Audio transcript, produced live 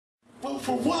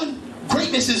For one,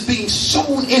 greatness is being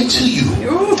sown into you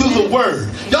through the word.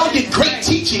 Y'all get great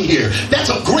teaching here. That's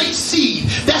a great seed.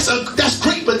 That's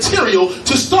great material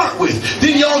to start with.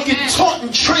 Then y'all get taught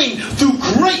and trained through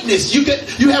greatness.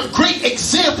 You have great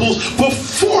examples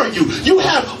before you. You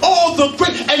have all the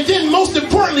great, and then most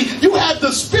importantly, you have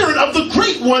the spirit of the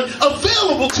great one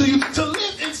available to you to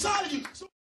live inside of you.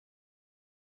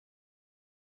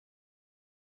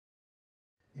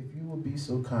 If you will be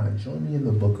so kind, join me in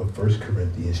the book of 1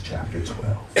 Corinthians chapter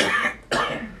 12.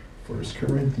 1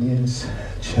 Corinthians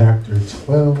chapter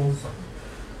 12.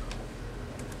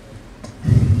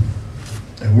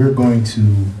 And we're going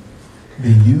to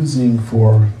be using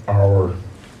for our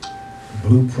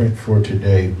blueprint for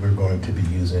today, we're going to be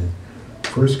using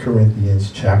 1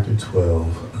 Corinthians chapter 12,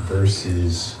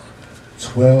 verses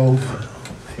 12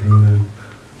 through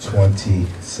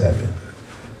 27.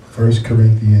 1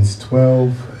 Corinthians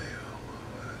 12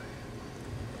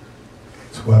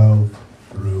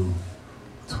 through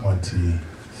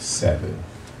 27.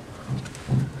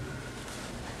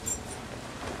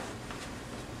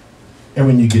 And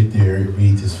when you get there, it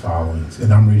reads as follows,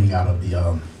 and I'm reading out of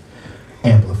the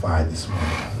Amplified this morning.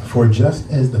 For just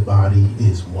as the body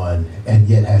is one, and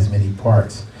yet has many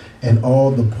parts, and all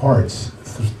the parts,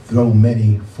 though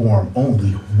many, form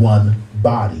only one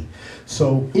body,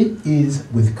 so it is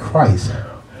with Christ.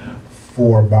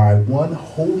 For by one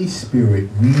Holy Spirit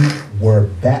we were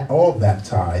all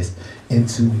baptized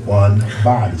into one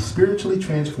body, spiritually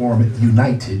transformed,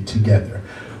 united together,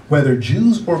 whether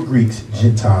Jews or Greeks,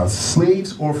 Gentiles,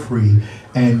 slaves or free,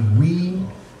 and we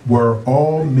were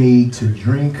all made to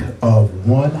drink of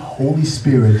one Holy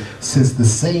Spirit, since the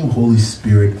same Holy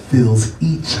Spirit fills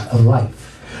each life.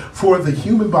 For the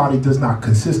human body does not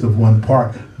consist of one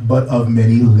part, but of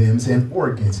many limbs and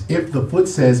organs. If the foot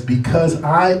says, because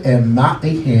I am not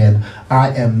a hand, I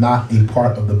am not a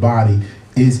part of the body,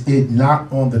 is it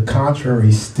not on the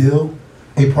contrary still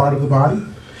a part of the body?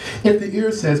 If the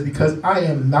ear says, because I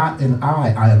am not an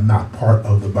eye, I am not part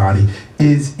of the body,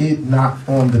 is it not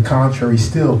on the contrary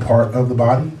still part of the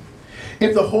body?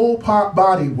 If the whole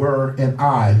body were an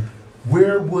eye,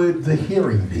 where would the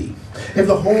hearing be? If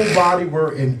the whole body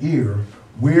were an ear,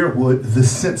 where would the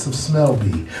sense of smell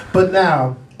be? But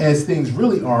now, as things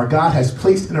really are, God has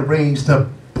placed and arranged the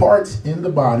parts in the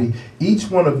body,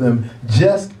 each one of them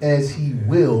just as he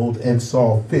willed and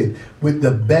saw fit, with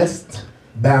the best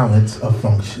balance of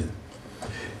function.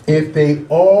 If they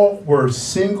all were a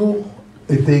single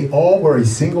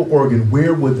organ,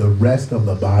 where would the rest of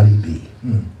the body be?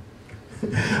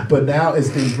 But now,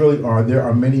 as things really are, there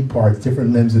are many parts,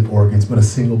 different limbs and organs, but a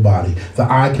single body. The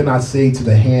eye cannot say to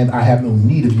the hand, I have no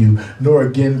need of you, nor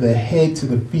again the head to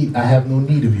the feet, I have no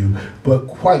need of you, but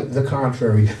quite the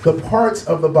contrary. The parts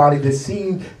of the body that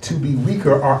seem to be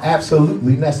weaker are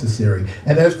absolutely necessary.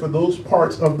 And as for those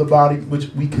parts of the body which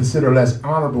we consider less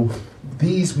honorable,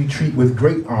 these we treat with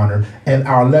great honor, and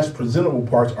our less presentable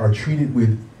parts are treated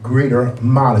with greater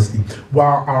modesty,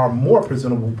 while our more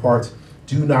presentable parts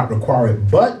do not require it.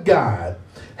 But God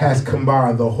has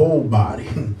combined the whole body,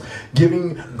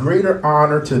 giving greater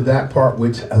honor to that part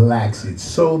which lacks it,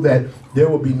 so that there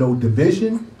will be no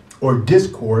division or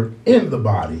discord in the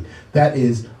body, that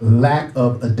is, lack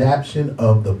of adaptation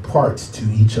of the parts to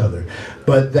each other,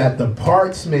 but that the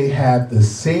parts may have the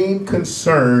same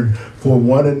concern for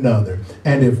one another.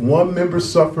 And if one member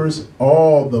suffers,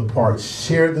 all the parts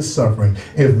share the suffering.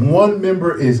 If one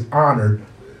member is honored,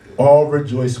 all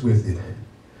rejoice with it.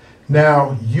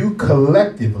 Now you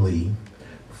collectively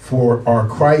are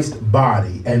Christ's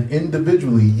body, and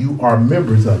individually you are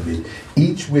members of it,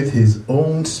 each with his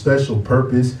own special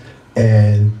purpose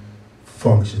and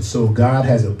function. So God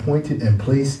has appointed and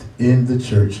placed in the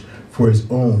church for his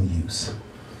own use.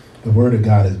 The word of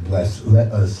God is blessed.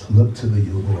 Let us look to the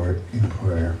Lord in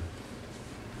prayer.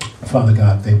 Father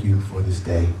God, thank you for this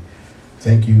day.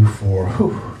 Thank you for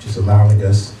just allowing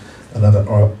us another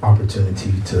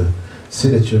opportunity to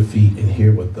sit at your feet and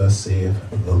hear what thus saith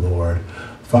the Lord.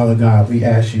 Father God, we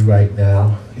ask you right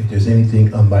now, if there's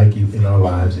anything unlike you in our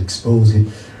lives, expose it,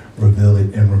 reveal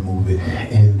it, and remove it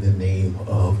in the name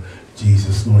of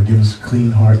Jesus. Lord, give us a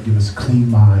clean heart, give us a clean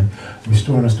mind,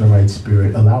 restore us the right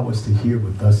spirit. Allow us to hear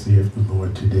what thus saith the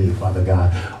Lord today, Father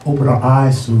God. Open our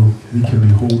eyes so we can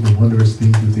behold the wondrous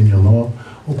things within your law.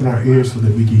 Open our ears so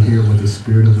that we can hear what the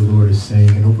Spirit of the Lord is saying,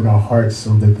 and open our hearts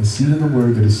so that the seed of the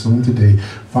word that is sown today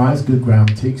finds good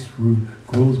ground, takes fruit,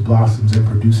 grows, blossoms, and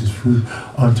produces fruit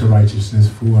unto righteousness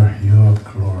for your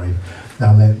glory.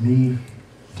 Now let me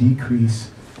decrease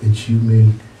that you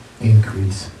may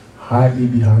increase. Hide me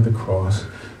behind the cross.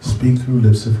 Speak through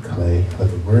lips of clay. Let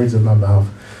the words of my mouth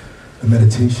the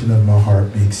meditation of my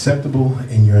heart be acceptable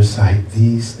in your sight.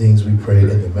 These things we pray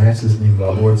in the matchless name of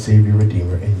our Lord, Savior,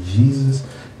 Redeemer. In Jesus'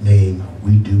 name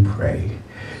we do pray.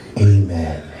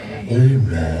 Amen.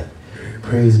 Amen.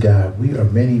 Praise God. We are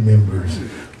many members,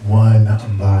 one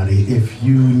body. If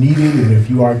you need it, and if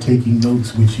you are taking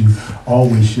notes, which you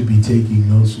always should be taking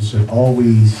notes, you should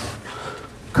always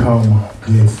come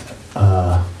with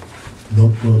a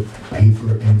notebook,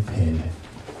 paper, and pen.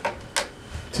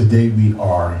 Today we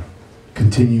are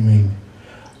continuing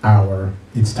our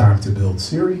It's Time to Build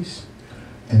series,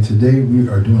 and today we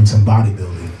are doing some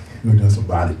bodybuilding. We're doing some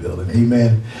bodybuilding.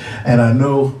 Amen. And I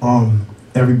know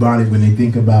everybody, when they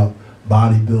think about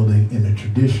bodybuilding in a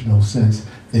traditional sense,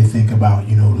 they think about,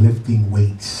 lifting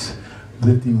weights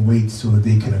so that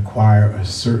they can acquire a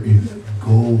certain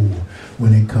goal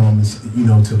when it comes, to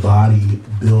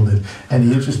bodybuilding. And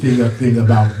the interesting thing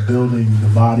about building the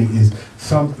body is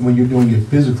when you're doing it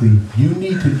physically, you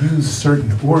need to use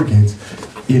certain organs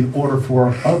in order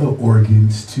for other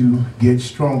organs to get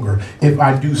stronger. If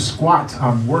I do squats,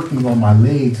 I'm working on my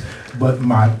legs, but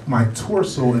my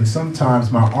torso and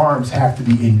sometimes my arms have to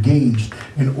be engaged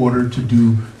in order to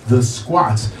do the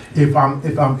squats. If I'm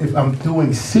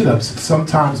doing sit-ups,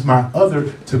 sometimes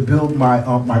to build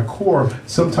my core,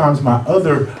 sometimes my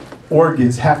other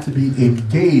organs have to be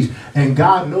engaged. And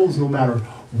God knows no matter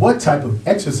what type of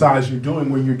exercise you're doing,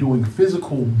 when you're doing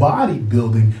physical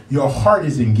bodybuilding, your heart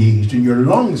is engaged and your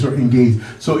lungs are engaged.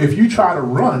 So if you try to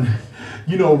run,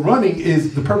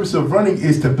 the purpose of running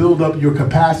is to build up your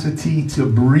capacity to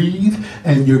breathe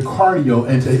and your cardio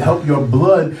and to help your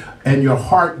blood and your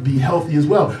heart be healthy as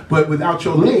well. But without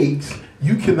your legs,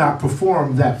 you cannot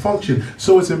perform that function.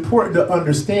 So it's important to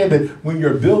understand that when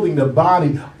you're building the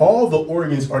body, all the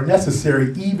organs are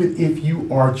necessary, even if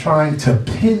you are trying to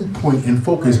pinpoint and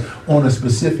focus on a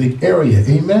specific area.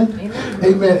 Amen? Amen.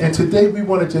 Amen. And today we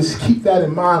want to just keep that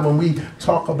in mind when we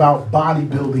talk about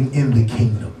bodybuilding in the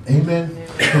kingdom. Amen?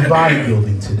 The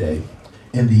bodybuilding today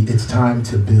in the It's Time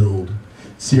to Build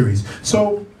series.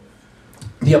 So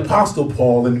the Apostle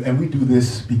Paul, and we do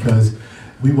this because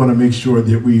we want to make sure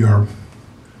that we are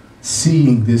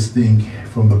seeing this thing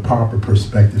from the proper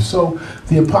perspective. So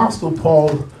the Apostle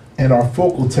Paul, and our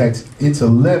focal text, it's a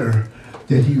letter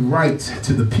that he writes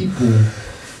to the people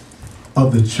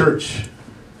of the church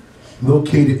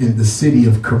located in the city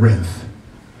of Corinth.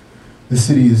 The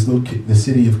city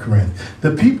of Corinth.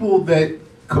 The people that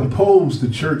composed the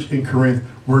church in Corinth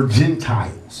were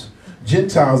Gentiles.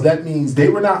 Gentiles, that means they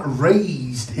were not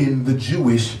raised in the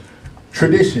Jewish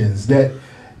traditions,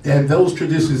 and those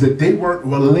traditions, that they weren't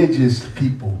religious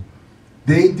people.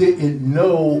 They didn't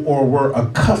know or were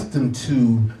accustomed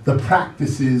to the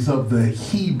practices of the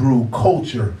Hebrew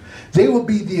culture. They would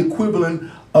be the equivalent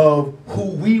of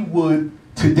who we would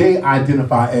today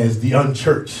identify as the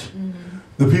unchurched.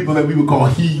 The people that we would call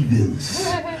heathens.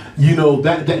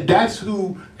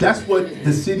 That's what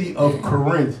the city of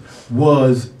Corinth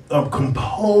was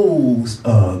composed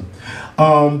of.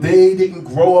 They didn't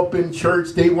grow up in church.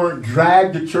 They weren't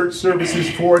dragged to church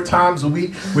services 4 times a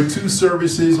week with 2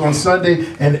 services on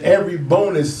Sunday and every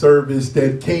bonus service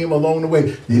that came along the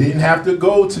way. They didn't have to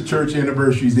go to church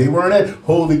anniversaries. They weren't at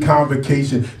Holy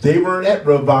Convocation. They weren't at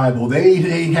revival. They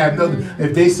didn't have nothing.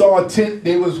 If they saw a tent,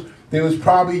 they was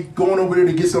probably going over there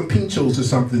to get some pinchos or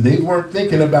something. They weren't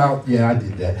thinking about, I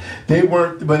did that. They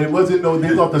weren't, but it wasn't,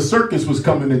 they thought the circus was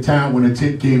coming to town when the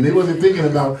tent came. They wasn't thinking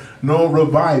about no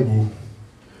revival.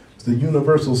 It's the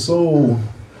Universal Soul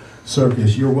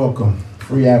Circus. You're welcome.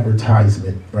 Free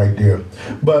advertisement right there.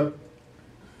 But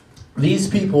these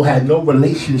people had no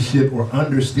relationship or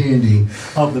understanding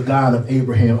of the God of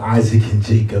Abraham, Isaac, and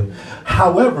Jacob.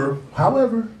 However,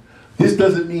 this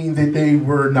doesn't mean that they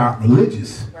were not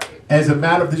religious. As a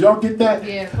matter of, did y'all get that?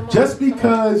 Yeah, just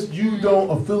because you don't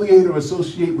affiliate or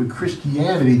associate with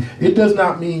Christianity, it does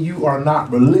not mean you are not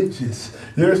religious.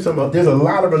 There's a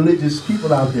lot of religious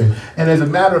people out there. And as a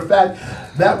matter of fact,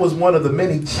 that was one of the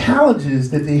many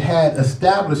challenges that they had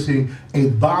establishing a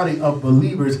body of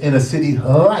believers in a city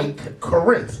like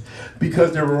Corinth,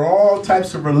 because there were all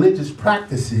types of religious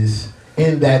practices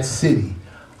in that city.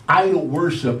 Idol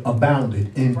worship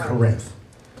abounded in Corinth.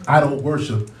 Idol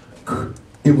worship,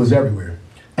 it was everywhere.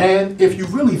 And if you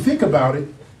really think about it,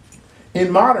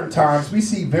 in modern times, we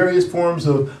see various forms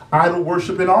of idol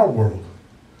worship in our world.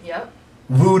 Yep.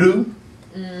 Voodoo,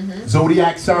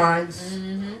 zodiac signs,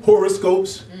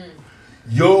 horoscopes,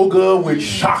 yoga with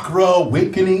chakra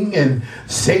awakening and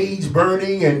sage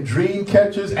burning and dream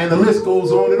catchers, and the list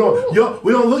goes on and on.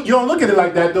 You don't look at it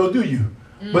like that though, do you?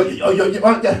 But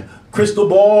crystal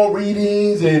ball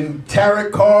readings and tarot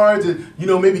cards, and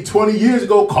maybe 20 years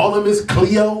ago, call them Miss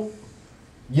Cleo.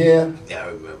 Yeah. Yeah, I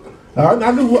remember.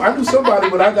 I knew somebody,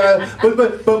 but I got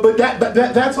but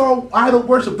that's all idol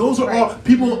worship. Those are all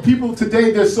people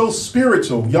today. They're so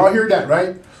spiritual. Y'all hear that,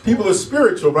 right? People are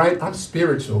spiritual, right? I'm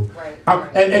spiritual. Right.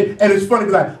 And it's funny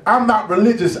because I'm not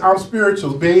religious. I'm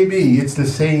spiritual, baby. It's the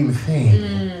same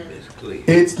thing.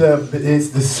 It's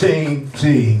the same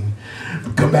thing.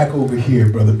 Come back over here,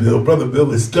 Brother Bill. Brother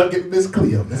Bill is stuck at Miss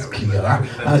Cleo. Miss Cleo.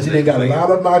 She done got a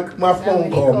lot of my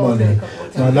phone call money.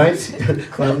 My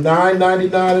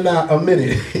 $9.99 a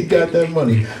minute. He got that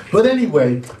money. But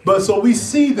anyway, so we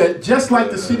see that just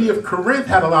like the city of Corinth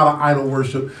had a lot of idol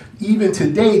worship, even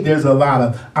today there's a lot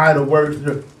of idol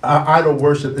worship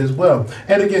as well.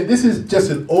 And again, this is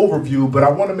just an overview, but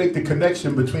I want to make the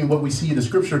connection between what we see in the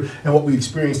scripture and what we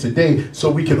experience today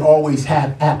so we can always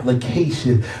have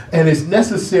application. And it's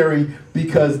necessary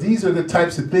because these are the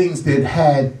types of things that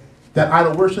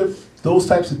idol worship, those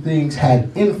types of things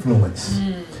had influence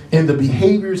in the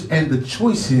behaviors and the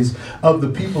choices of the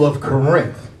people of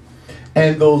Corinth.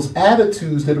 And those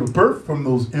attitudes that were birthed from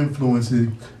those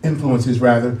influences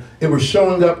rather, it was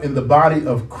showing up in the body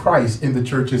of Christ in the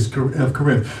churches of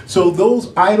Corinth. So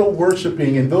those idol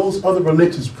worshiping and those other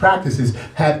religious practices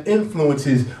had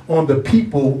influences on the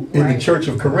people in the church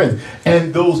of Corinth.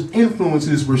 And those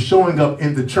influences were showing up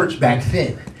in the church back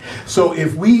then. So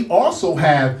if we also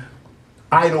have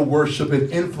idol worship and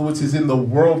influences in the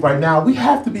world right now, we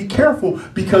have to be careful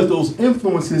because those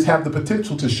influences have the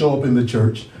potential to show up in the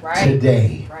church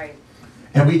today. Right.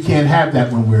 And we can't have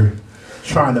that when we're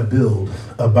trying to build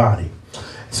a body.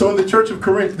 So in the church of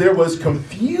Corinth, there was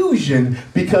confusion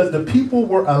because the people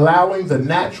were allowing the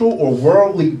natural or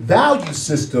worldly value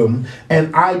system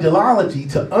and ideology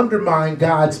to undermine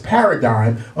God's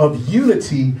paradigm of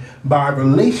unity by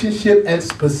relationship and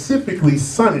specifically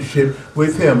sonship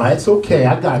with Him. It's okay.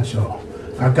 I got y'all.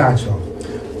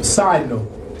 Side note,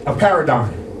 a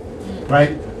paradigm,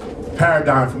 right?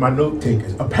 Paradigm for my note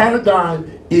takers. A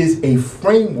paradigm is a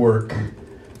framework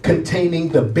containing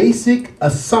the basic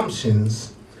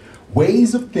assumptions,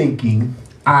 ways of thinking,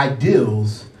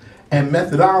 ideals, and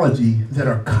methodology that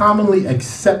are commonly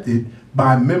accepted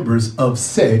by members of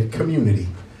said community.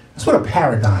 That's what a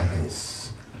paradigm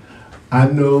is. I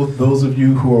know those of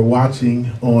you who are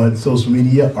watching on social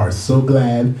media are so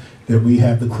glad that we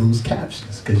have the closed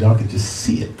captions because y'all can just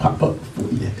see it pop up before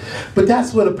you. But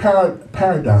that's what a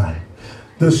paradigm.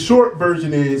 The short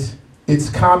version is it's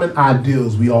common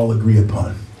ideals we all agree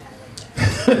upon.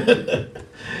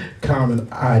 Common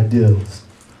ideals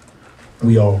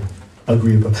we all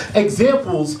agree upon.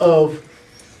 Examples of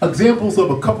a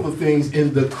couple of things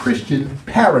in the Christian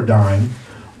paradigm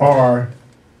are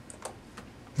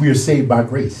we are saved by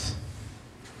grace.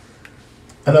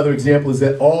 Another example is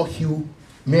that all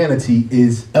humanity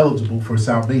is eligible for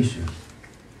salvation.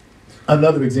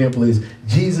 Another example is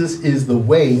Jesus is the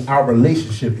way our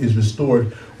relationship is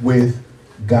restored with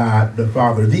God the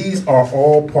Father. These are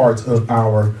all parts of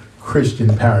our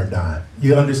Christian paradigm.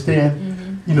 You understand?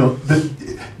 Mm-hmm. You know,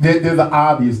 they're the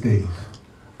obvious things.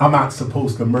 I'm not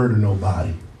supposed to murder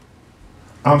nobody.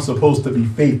 I'm supposed to be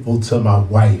faithful to my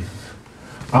wife.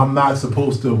 I'm not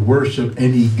supposed to worship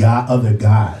any other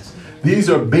gods. These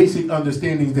are basic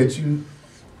understandings that you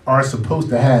are supposed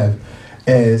to have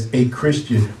as a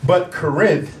Christian. But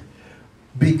Corinth,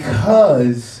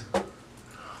 because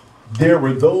there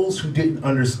were those who didn't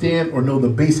understand or know the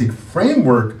basic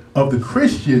framework of the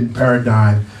Christian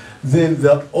paradigm, then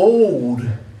the old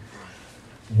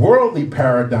worldly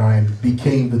paradigm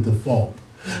became the default.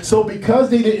 So because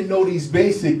they didn't know these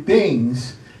basic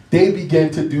things, they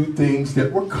began to do things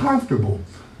that were comfortable,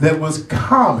 that was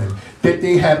common, that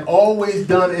they had always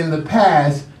done in the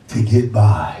past to get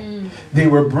by. They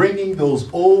were bringing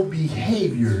those old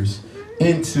behaviors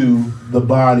into the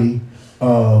body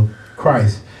of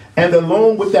Christ. And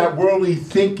along with that worldly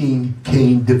thinking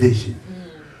came division.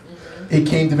 It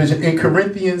came division. In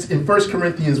 1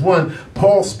 Corinthians 1,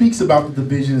 Paul speaks about the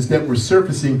divisions that were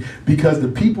surfacing because the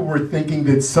people were thinking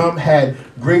that some had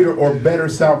greater or better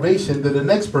salvation than the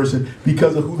next person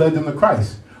because of who led them to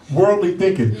Christ. Worldly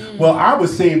thinking. Well, I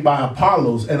was saved by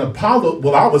Apollos, and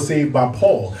I was saved by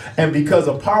Paul. And because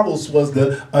Apollos was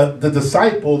the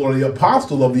disciple or the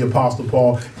apostle of the apostle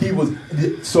Paul,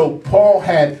 so Paul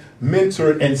had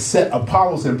mentored and set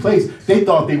Apollos in place. They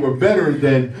thought they were better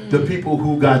than the people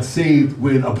who got saved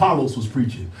when Apollos was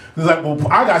preaching. It's like, well,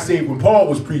 I got saved when Paul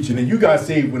was preaching, and you got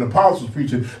saved when Apollos was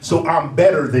preaching, so I'm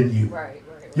better than you. Right.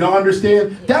 Y'all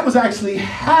understand? Yeah. That was actually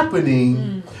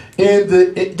happening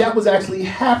that was actually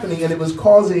happening, and it was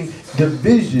causing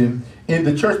division in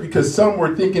the church because some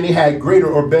were thinking they had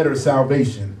greater or better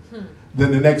salvation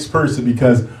than the next person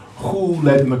because who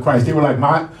led them to Christ. They were like,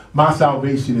 my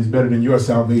salvation is better than your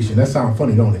salvation. That sounds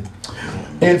funny, don't it?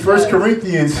 In 1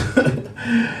 Corinthians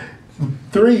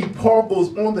 3, Paul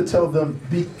goes on to tell them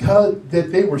because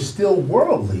that they were still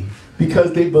worldly,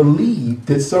 because they believed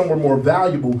that some were more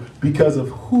valuable because of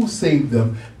who saved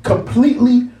them,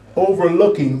 completely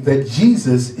overlooking that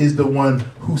Jesus is the one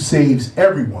who saves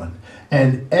everyone.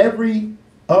 And every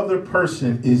other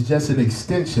person is just an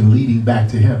extension leading back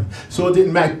to him. So it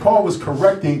didn't matter. Paul was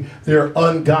correcting their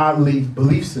ungodly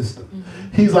belief system.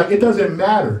 He's like, it doesn't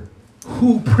matter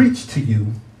who preached to you.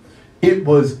 It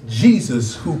was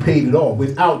Jesus who paid it all.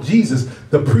 Without Jesus,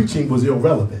 the preaching was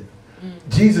irrelevant.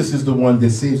 Jesus is the one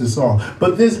that saves us all.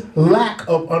 But this lack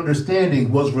of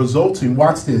understanding was resulting,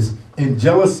 watch this, in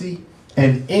jealousy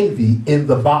and envy in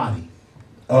the body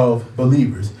of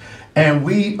believers. And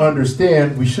we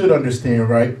should understand,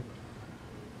 right,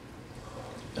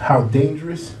 how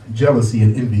dangerous jealousy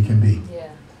and envy can be. Yeah.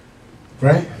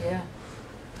 Right? Yeah.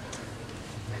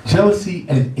 Jealousy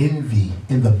and envy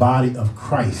in the body of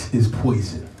Christ is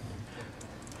poison.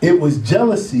 It was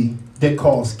jealousy that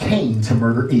caused Cain to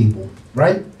murder Abel,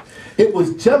 right? It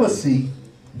was jealousy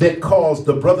that caused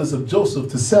the brothers of Joseph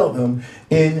to sell him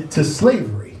into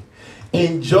slavery.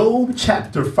 In Job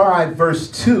chapter 5, verse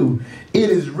 2, it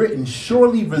is written,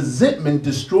 surely resentment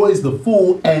destroys the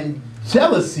fool and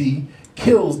jealousy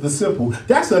kills the simple.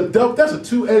 That's a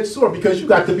two-edged sword, because you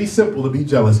got to be simple to be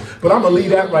jealous. But I'm going to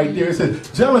leave that right there. It says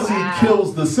jealousy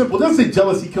kills the simple. It doesn't say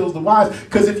jealousy kills the wise,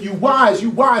 because if you wise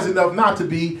enough not to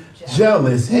be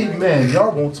jealous. Amen.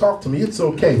 Y'all won't talk to me. It's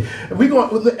okay. We go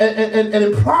and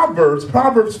in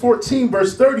Proverbs 14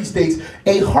 verse 30 states,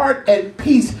 a heart at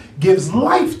peace gives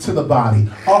life to the body.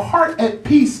 A heart at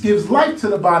peace gives life to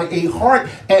the body. A heart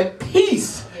at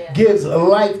peace gives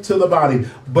life to the body,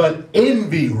 but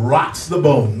envy rots the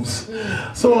bones.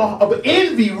 So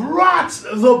envy rots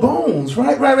the bones,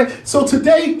 right? So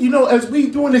today, you know, as we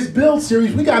doing this build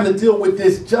series, we got to deal with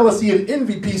this jealousy and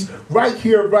envy piece right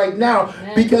here, right now,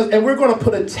 and we're going to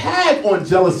put a tag on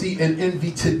jealousy and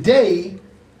envy today.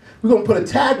 We're going to put a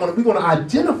tag on it. We're going to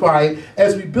identify it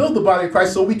as we build the body of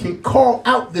Christ, so we can call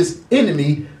out this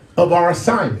enemy of our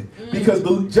assignment, because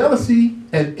jealousy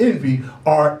and envy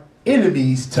are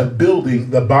enemies to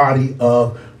building the body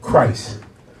of Christ.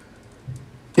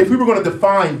 If we were going to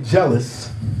define jealous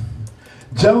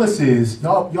is,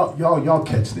 y'all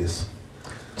catch this.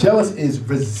 Jealous is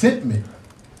resentment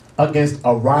against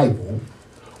a rival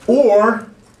or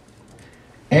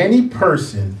any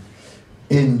person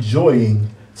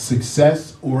enjoying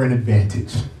success or an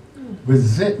advantage.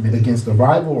 Resentment against a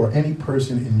rival or any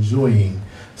person enjoying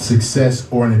success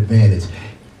or an advantage.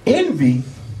 Envy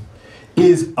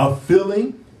is a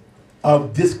feeling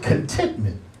of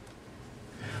discontentment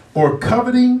or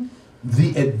coveting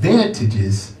the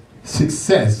advantages,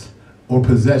 success, or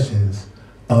possessions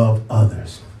of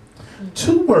others.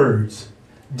 Two words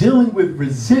dealing with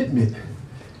resentment,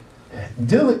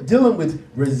 dealing with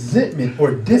resentment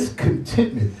or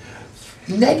discontentment,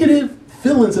 negative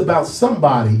feelings about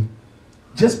somebody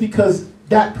just because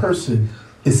that person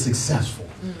is successful.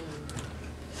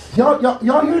 Y'all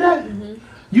hear that?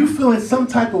 You feeling some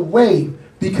type of way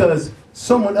because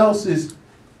someone else's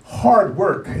hard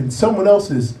work and someone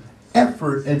else's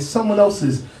effort and someone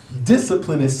else's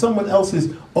discipline and someone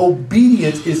else's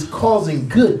obedience is causing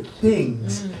good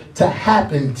things to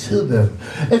happen to them.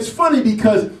 It's funny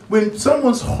because when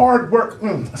someone's hard work,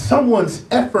 someone's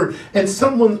effort and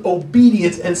someone's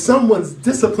obedience and someone's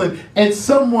discipline and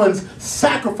someone's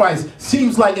sacrifice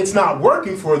seems like it's not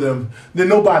working for them, then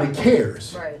nobody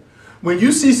cares. Right. When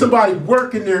you see somebody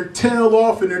working their tail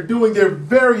off and they're doing their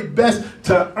very best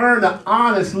to earn an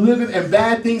honest living and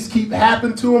bad things keep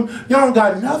happening to them, y'all don't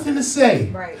got nothing to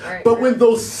say. But when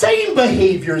those same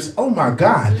behaviors, oh my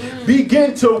God,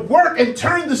 begin to work and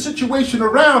turn the situation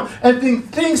around and then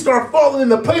things start falling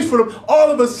into place for them,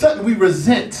 all of a sudden we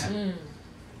resent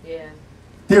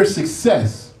their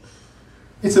success.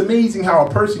 It's amazing how a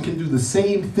person can do the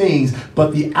same things,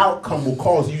 but the outcome will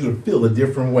cause you to feel a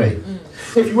different way.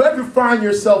 If you ever find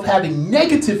yourself having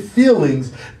negative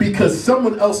feelings because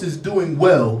someone else is doing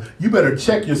well, you better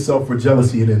check yourself for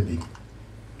jealousy and envy.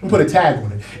 And put a tag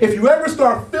on it. If you ever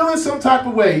start feeling some type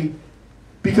of way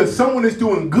because someone is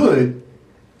doing good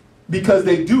because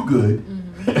they do good,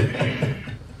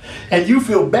 and you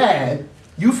feel bad,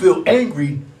 you feel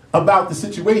angry about the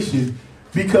situation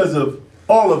because of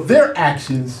all of their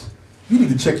actions, you need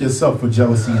to check yourself for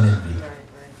jealousy and envy.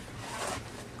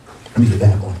 Let me get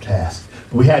back on task.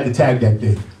 But we had to tag that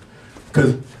thing.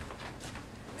 Because,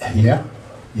 I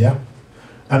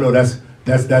know that's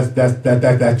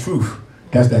that truth.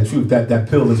 That's that truth. That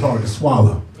pill is hard to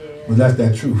swallow. Well, that's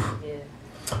that truth.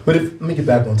 But let me get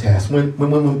back on task.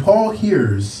 When Paul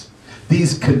hears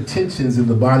these contentions in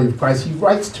the body of Christ, he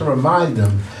writes to remind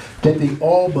them that they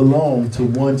all belong to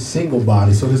one single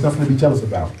body. So there's nothing to be jealous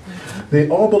about. They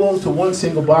all belong to one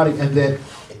single body,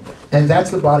 and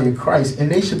that's the body of Christ. And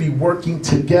they should be working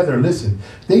together. Listen,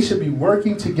 they should be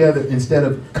working together instead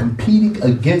of competing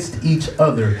against each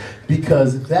other,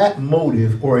 because that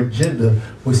motive or agenda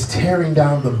was tearing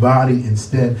down the body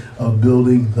instead of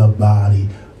building the body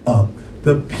up.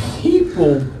 The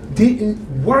people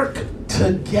didn't work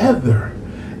together.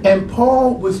 And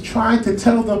Paul was trying to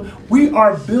tell them, we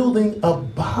are building a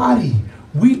body.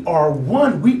 We are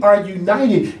one. We are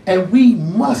united. And we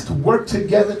must work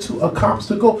together to accomplish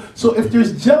the goal. So if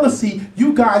there's jealousy,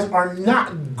 you guys are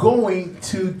not going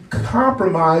to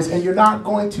compromise, and you're not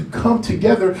going to come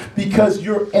together because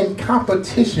you're in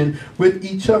competition with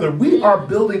each other. We are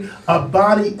building a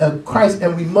body of Christ,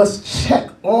 and we must check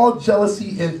all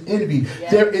jealousy and envy.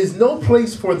 Yes. There is no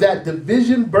place for that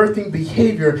division birthing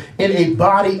behavior in a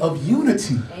body of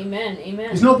unity. Amen. Amen.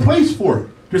 There's no place for it.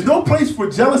 There's no place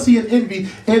for jealousy and envy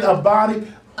in a body.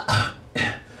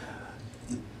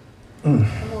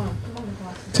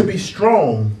 To be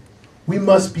strong, we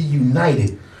must be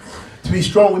united. To be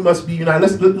strong, we must be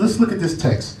united. Let's look at this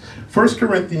text. 1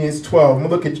 Corinthians 12. I'm going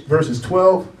to look at verses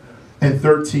 12 and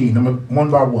 13. I'm going one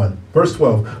by one. Verse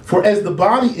 12. For as the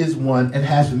body is one and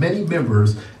has many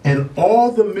members, and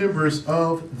all the members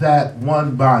of that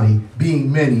one body, being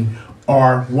many,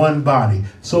 are one body,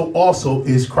 so also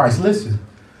is Christ. Listen.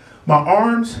 My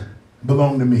arms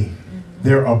belong to me.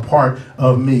 They're a part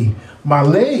of me. My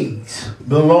legs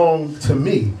belong to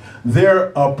me.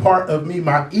 They're a part of me.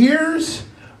 My ears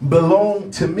belong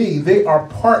to me. They are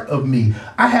part of me.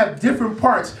 I have different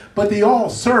parts, but they all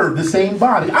serve the same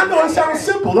body. I know it sounds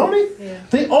simple, don't it? Yeah.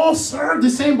 They all serve the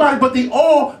same body, but they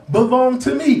all belong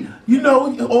to me. You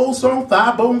know, the old song,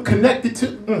 thigh bone connected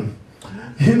to,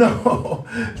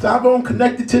 thigh bone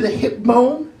connected to the hip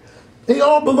bone. They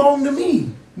all belong to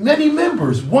me. Many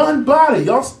members, one body.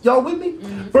 Y'all with me?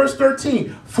 Mm-hmm. Verse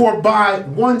 13. For by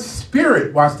one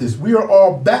Spirit, watch this, we are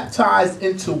all baptized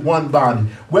into one body,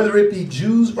 whether it be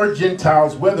Jews or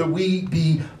Gentiles, whether we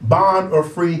be bond or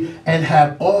free, and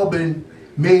have all been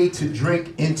made to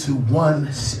drink into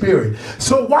one Spirit.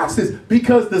 So watch this,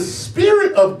 because the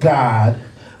Spirit of God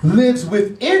lives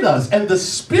within us, and the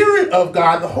Spirit of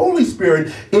God, the Holy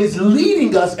Spirit, is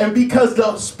leading us. And because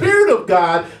the Spirit of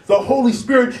God, the Holy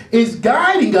Spirit, is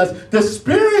guiding us, the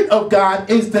Spirit of God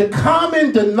is the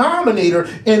common denominator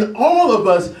in all of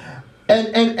us.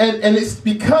 And it's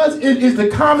because it is the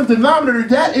common denominator,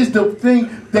 that is the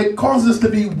thing that causes us to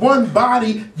be one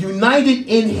body, united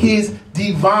in His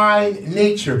divine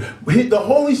nature. The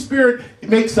Holy Spirit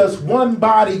makes us one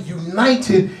body,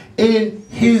 united in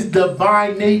His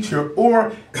divine nature,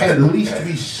 or at least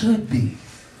we should be.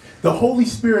 The Holy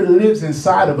Spirit lives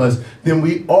inside of us, then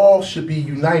we all should be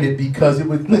united, because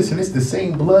it's the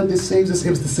same blood that saves us. It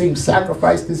was the same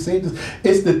sacrifice that saves us.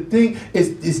 It's the thing,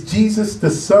 it's Jesus, the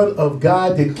Son of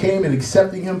God, that came and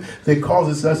accepting Him, that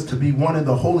causes us to be one in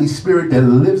the Holy Spirit that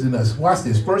lives in us. Watch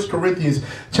this, 1 Corinthians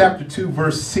chapter 2,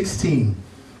 verse 16.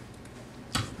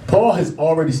 Paul has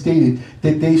already stated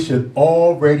that they should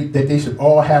all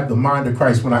have the mind of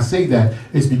Christ. When I say that,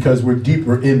 it's because we're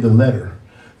deeper in the letter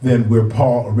than where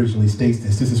Paul originally states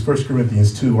this. This is 1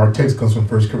 Corinthians 2. Our text comes from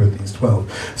 1 Corinthians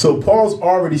 12. So Paul's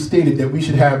already stated that we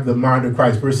should have the mind of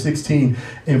Christ. Verse 16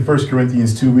 in 1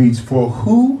 Corinthians 2 reads, for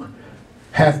who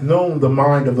hath known the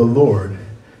mind of the Lord,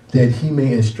 that he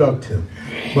may instruct him?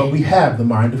 But we have the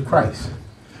mind of Christ.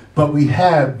 But we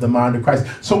have the mind of Christ.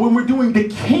 So when we're doing the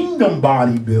kingdom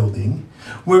bodybuilding,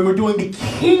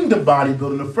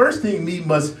 the first thing we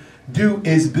must do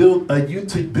is build a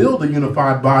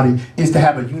unified body is to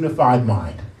have a unified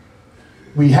mind.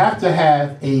 We have to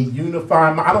have a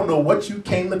unified mind. I don't know what you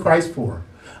came to Christ for.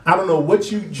 I don't know what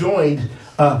you joined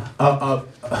a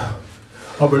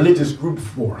religious group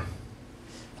for.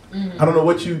 I don't know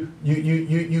what you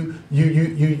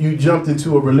jumped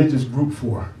into a religious group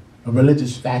for, a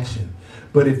religious faction.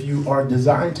 But if you are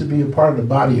designed to be a part of the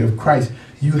body of Christ,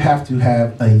 you have to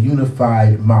have a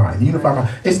unified mind.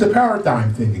 It's the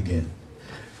paradigm thing again.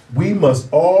 We must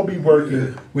all be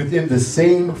working within the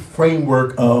same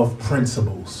framework of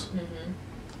principles.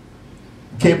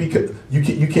 You can't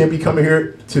be coming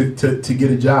here to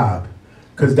get a job,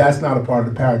 because that's not a part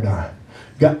of the paradigm.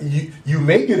 You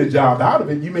may get a job out of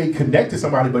it. You may connect to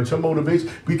somebody, but your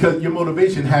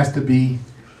motivation has to be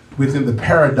within the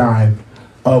paradigm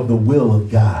of the will of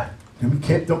God. And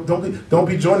don't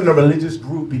be joining a religious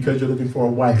group because you're looking for a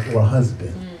wife or a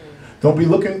husband. Don't be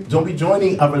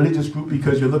joining a religious group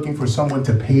because you're looking for someone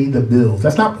to pay the bills.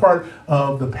 That's not part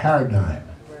of the paradigm.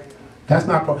 That's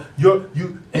not part.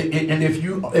 And if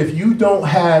you're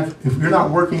not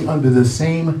working under the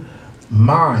same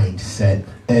mindset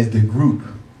as the group,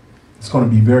 it's going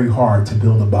to be very hard to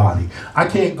build a body. I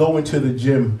can't go into the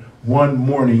gym one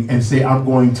morning and say I'm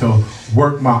going to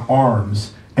work my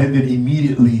arms and then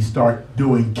immediately start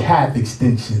doing calf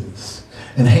extensions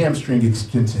and hamstring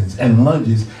extensions and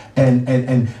lunges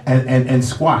and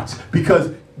squats,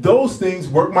 because those things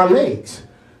work my legs.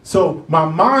 So my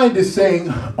mind is saying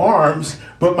arms,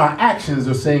 but my actions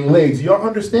are saying legs. Y'all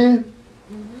understand?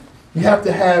 Mm-hmm. You have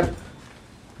to have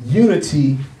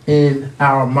unity in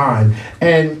our mind.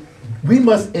 And we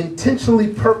must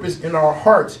intentionally purpose in our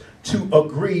hearts to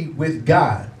agree with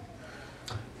God.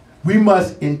 We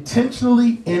must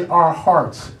intentionally in our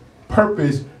hearts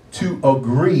purpose to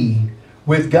agree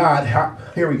with God.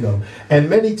 Here we go. And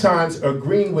many times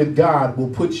agreeing with God will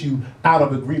put you out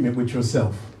of agreement with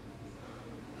yourself.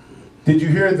 Did you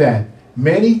hear that?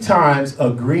 Many times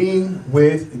agreeing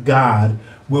with God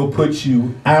will put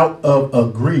you out of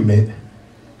agreement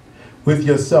with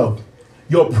yourself.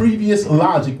 Your previous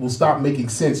logic will stop making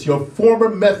sense. Your former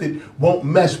method won't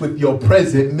mesh with your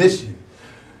present mission.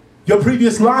 Your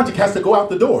previous logic has to go out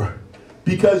the door,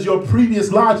 because your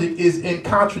previous logic is in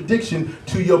contradiction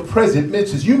to your present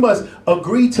missions. You must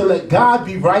agree to let God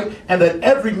be right and let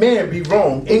every man be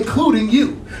wrong, including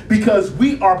you, because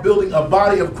we are building a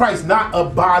body of Christ, not a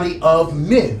body of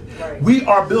men. Right. We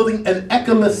are building an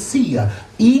ecclesia,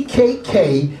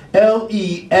 EKKLESIA,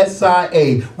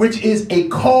 which is a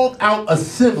called out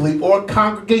assembly or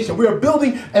congregation. We are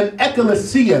building an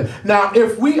ecclesia. Now,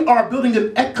 if we are building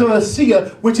an ecclesia,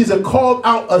 which is a called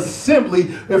out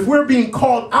assembly, if we're being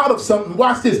called out of something,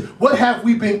 watch this. What have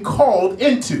we been called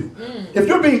into? If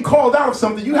you're being called out of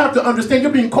something, you have to understand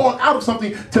you're being called out of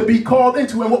something to be called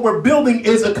into. And what we're building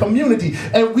is a community.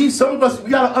 And some of us, we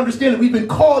got to understand that we've been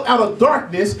called out of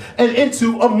darkness and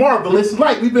into a marvelous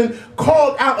light. We've been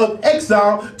called out of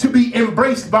exile to be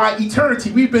embraced by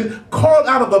eternity. We've been called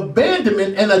out of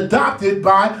abandonment and adopted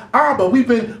by Abba. We've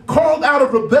been called out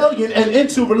of rebellion and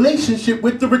into relationship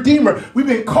with the Redeemer. We've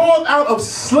been called out of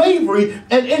slavery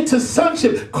and into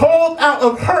sonship, called out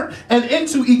of hurt and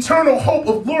into eternal hope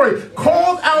of glory,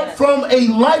 called out from a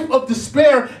life of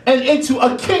despair and into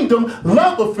a kingdom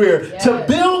love affair. Yes. To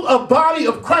build a body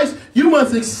of Christ, you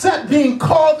must accept being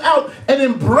called out and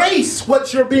embrace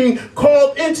what you're being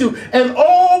called into. And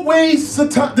always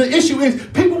the issue is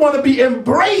people want to be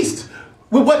embraced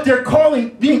with what they're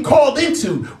being called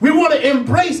into. We want to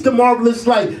embrace the marvelous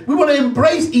light. We want to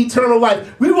embrace eternal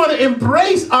life. We want to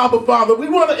embrace Abba Father. We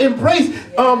want to embrace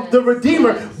the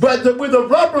Redeemer. But where the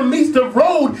rubber meets the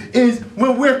road is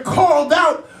when we're called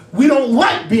out, we don't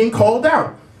like being called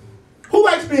out. Who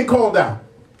likes being called out?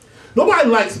 Nobody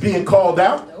likes being called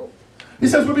out. He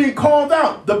says we're being called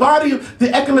out. The body of the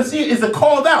ecclesia is a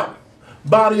called out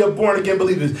body of born again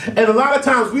believers. And a lot of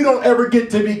times we don't ever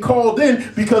get to be called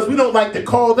in because we don't like the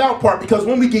called out part, because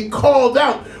when we get called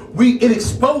out, it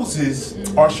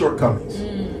exposes our shortcomings.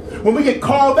 When we get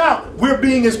called out, we're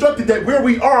being instructed that where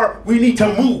we are, we need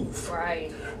to move.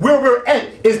 Right. Where we're at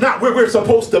is not where we're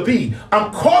supposed to be.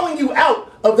 I'm calling you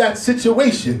out of that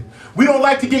situation. We don't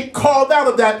like to get called out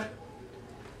of that.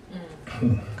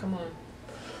 Come on.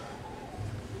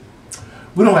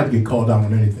 We don't like to get called out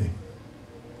on anything.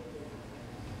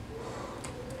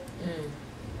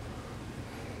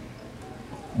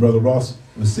 Brother Ross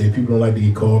would say people don't like to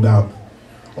get called out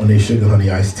on their sugar honey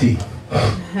iced tea.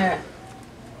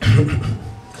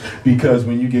 Because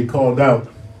when you get called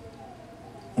out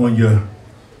on your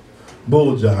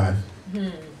bull jive,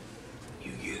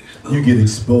 you get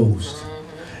exposed.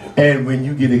 And when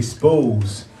you get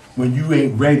exposed, when you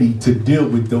ain't ready to deal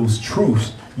with those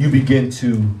truths, you begin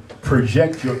to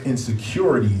project your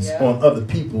insecurities on other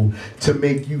people to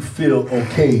make you feel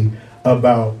okay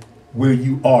about where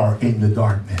you are in the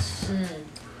darkness.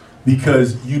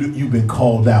 Because you've been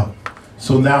called out.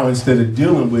 So now instead of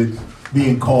dealing with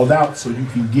being called out so you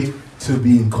can get to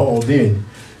being called in,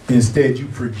 instead you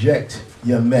project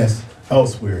your mess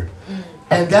elsewhere.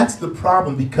 And that's the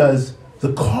problem, because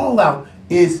the call out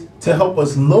is to help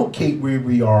us locate where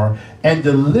we are and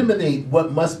eliminate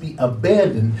what must be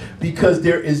abandoned, because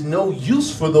there is no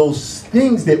use for those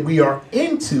things that we are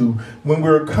into when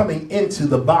we're coming into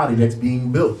the body that's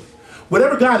being built.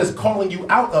 Whatever God is calling you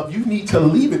out of, you need to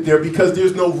leave it there because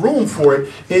there's no room for it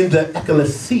in the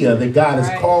ecclesia that God is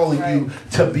calling you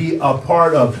to be a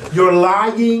part of. Your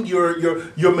lying,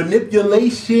 your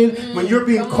manipulation, when you're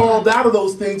being called out of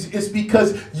those things, it's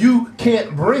because you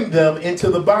can't bring them into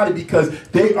the body because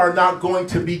they are not going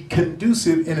to be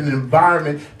conducive in an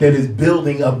environment that is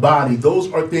building a body. Those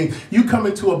are things, you come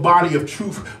into a body of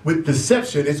truth with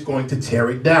deception, it's going to tear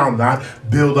it down, not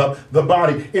build up the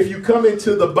body. If you come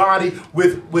into the body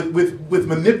with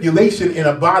manipulation in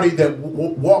a body that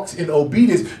walks in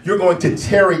obedience, you're going to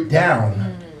tear it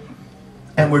down.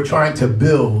 And we're trying to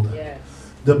build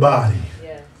the body.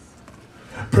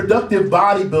 Productive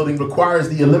bodybuilding requires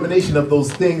the elimination of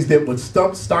those things that would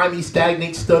stump, stymie,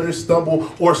 stagnate, stutter,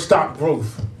 stumble, or stop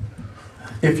growth.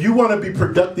 If you want to be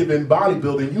productive in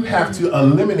bodybuilding, you have to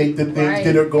eliminate the things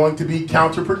that are going to be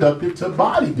counterproductive to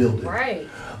bodybuilding.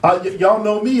 Y'all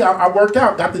know me, I work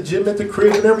out, got the gym at the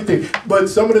crib and everything. But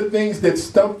some of the things that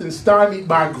stumped and stymied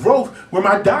my growth were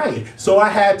my diet. So I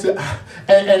had to,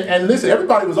 and listen,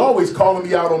 everybody was always calling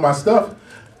me out on my stuff.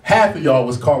 Half of y'all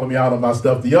was calling me out on my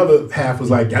stuff. The other half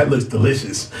was like, that looks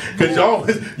delicious. Because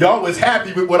y'all was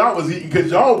happy with what I was eating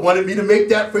because y'all wanted me to make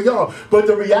that for y'all. But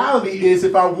the reality is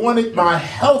if I wanted my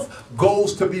health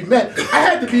goals to be met,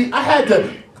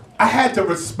 I had to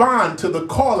respond to the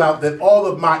call out that all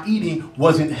of my eating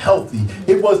wasn't healthy.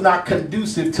 It was not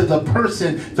conducive to the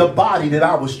person, the body that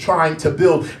I was trying to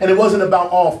build. And it wasn't about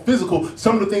all physical.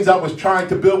 Some of the things I was trying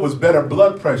to build was better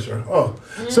blood pressure.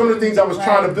 Some of the things I was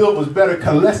trying to build was better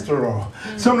cholesterol.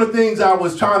 Some of the things I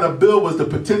was trying to build was the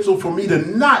potential for me to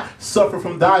not suffer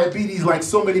from diabetes like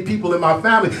so many people in my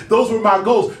family. Those were my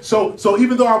goals. So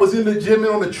even though I was in the gym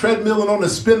and on the treadmill and on the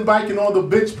spin bike and on the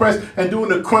bench press and doing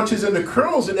the crunches and the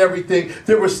curls and everything,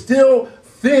 there were still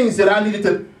things that I needed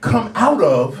to come out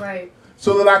of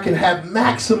so that I can have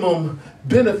maximum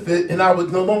benefit and I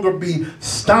would no longer be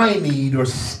stymied or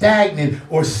stagnant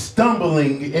or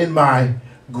stumbling in my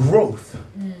growth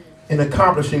in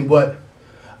accomplishing what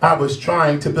I was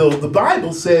trying to build. The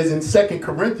Bible says in 2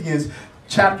 Corinthians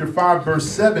chapter 5 verse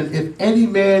 7, if any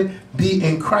man be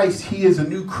in Christ, he is a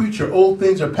new creature. Old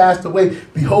things are passed away.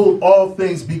 Behold, all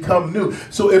things become new.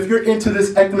 So if you're into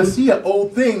this ecclesia,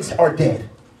 old things are dead.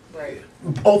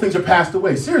 Old things are passed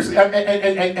away. Seriously.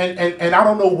 And I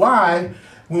don't know why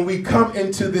when we come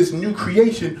into this new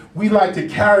creation, we like to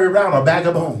carry around a bag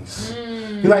of bones.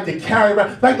 You like to carry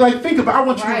around, like think about, I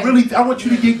want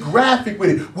you to get graphic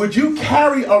with it. Would you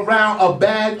carry around a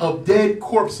bag of dead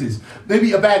corpses?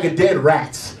 Maybe a bag of dead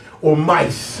rats or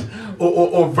mice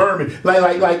or vermin,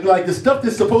 like the stuff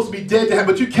that's supposed to be dead to have,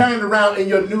 but you're carrying around in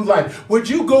your new life. Would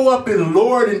you go up in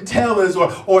Lord and Taylor's or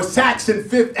Saks and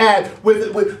Fifth Ave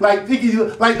with like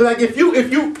if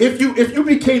you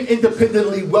became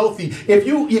independently wealthy, if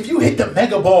you hit the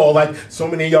mega ball like so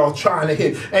many of y'all trying to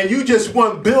hit, and you just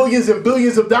won billions and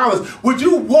billions of dollars, would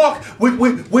you walk?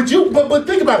 Would you? But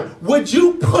think about it. Would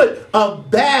you put a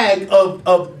bag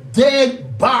of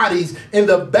dead bodies in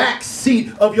the back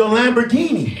seat of your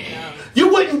Lamborghini? You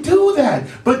wouldn't do that.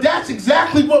 But that's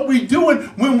exactly what we're doing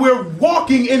when we're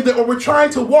walking or we're trying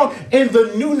to walk in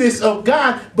the newness of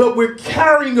God, but we're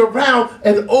carrying around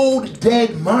an old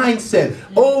dead mindset,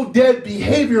 old dead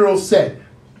behavioral set.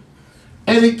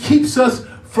 And it keeps us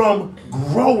from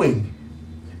growing.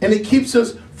 And it keeps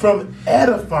us from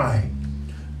edifying.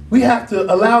 We have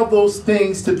to allow those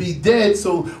things to be dead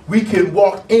so we can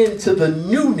walk into the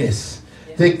newness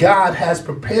that God has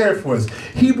prepared for us.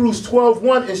 Hebrews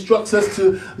 12:1 instructs us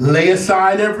to lay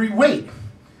aside every weight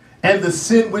and the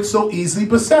sin which so easily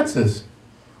besets us.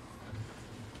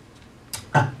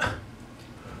 I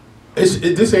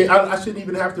shouldn't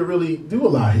even have to really do a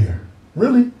lot here.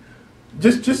 Really.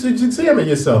 Just examine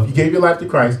yourself. You gave your life to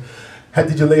Christ.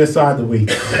 Did you lay aside the weight?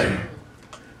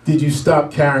 Did you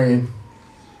stop carrying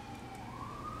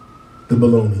the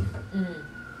baloney?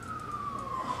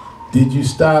 Did you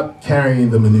stop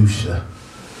carrying the minutia?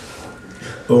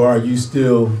 Or are you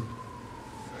still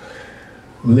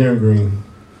lingering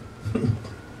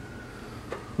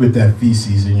with that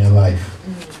feces in your life?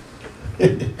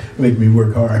 Make me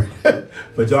work hard.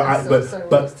 But y'all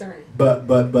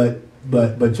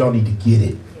but y'all need to get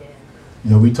it.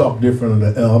 You know, we talk different on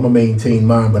the L. I'm gonna maintain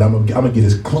mine, but I'm gonna get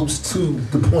as close to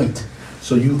the point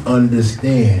so you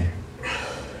understand.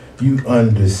 You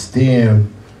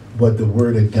understand what the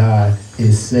word of God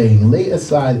is saying. Lay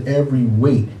aside every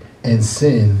weight and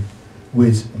sin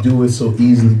which doeth so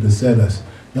easily beset us.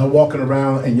 Y'all walking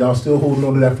around and y'all still holding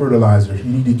on to that fertilizer. You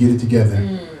need to get it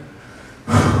together.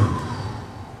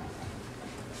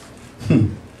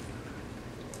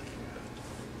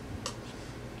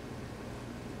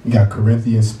 You We got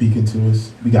Corinthians speaking to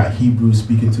us. We got Hebrews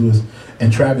speaking to us.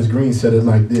 And Travis Green said it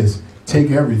like this: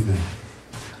 take everything.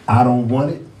 I don't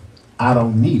want it. I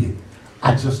don't need it.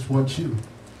 I just want you.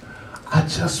 I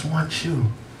just want you.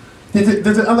 That's you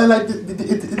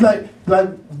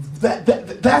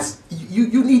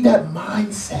need that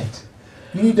mindset.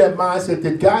 You need that mindset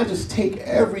that God, just take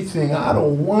everything. I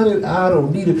don't want it. I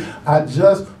don't need it. I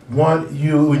just want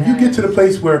you. When you get to the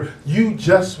place where you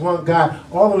just want God,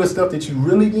 all of the stuff that you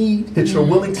really need, that you're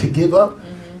willing to give up,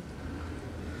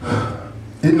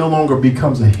 it no longer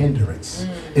becomes a hindrance.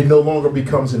 It no longer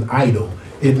becomes an idol.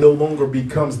 It no longer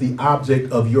becomes the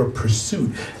object of your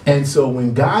pursuit. And so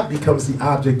when God becomes the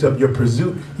object of your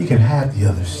pursuit, you can have the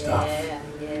other stuff.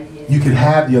 You can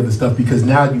have the other stuff because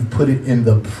now you've put it in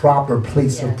the proper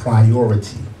place of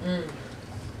priority.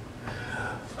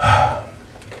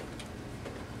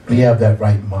 We have that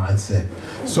right mindset.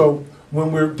 So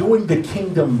when we're doing the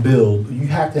kingdom build, you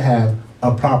have to have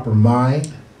a proper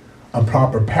mind, a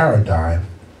proper paradigm,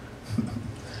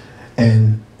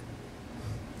 and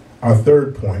our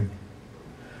third point,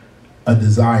 a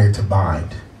desire to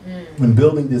bind. When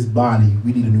building this body,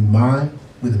 we need a new mind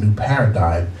with a new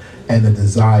paradigm and a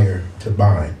desire to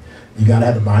bind. You got to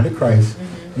have the mind of Christ.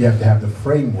 You have to have the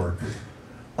framework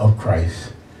of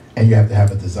Christ. And you have to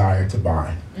have a desire to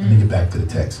bind. Let me get back to the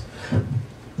text.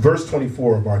 Verse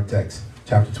 24 of our text,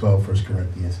 chapter 12, 1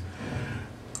 Corinthians.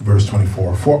 Verse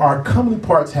 24. For our comely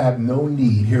parts have no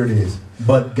need, here it is,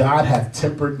 but God hath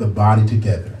tempered the body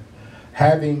together,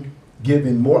 having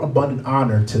given more abundant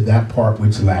honor to that part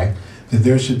which lacked, that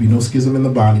there should be no schism in the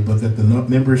body, but that the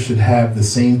members should have the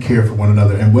same care for one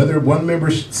another. And whether one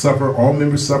member suffer, all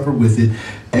members suffer with it,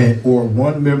 or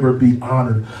one member be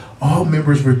honored, all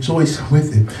members rejoice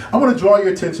with it. I want to draw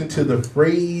your attention to the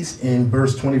phrase in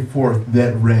verse 24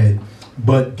 that read,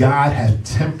 but God had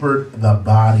tempered the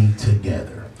body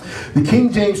together. The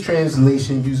King James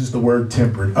translation uses the word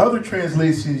tempered. Other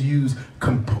translations use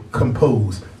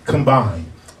compose, combine,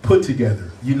 put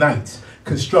together, unites,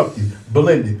 constructed,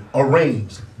 blended,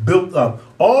 arranged, built up.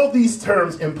 All these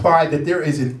terms imply that there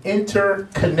is an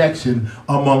interconnection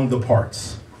among the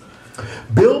parts.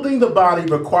 Building the body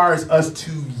requires us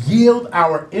to yield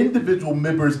our individual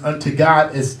members unto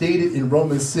God, as stated in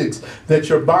Romans 6, that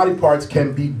your body parts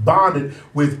can be bonded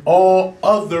with all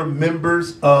other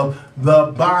members of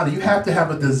the body. You have to have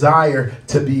a desire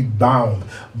to be bound.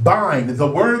 Bind.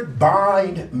 The word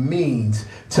bind means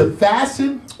to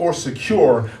fasten or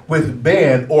secure with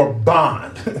band or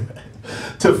bond.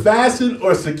 To fasten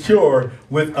or secure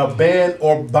with a band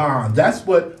or bond. That's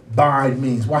what bind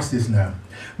means. Watch this now.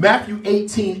 Matthew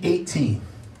 18:18.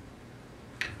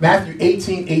 Matthew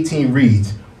 18:18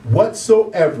 reads,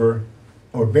 whatsoever,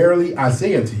 or verily I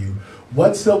say unto you,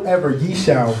 whatsoever ye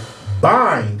shall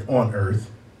bind on earth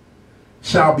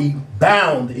shall be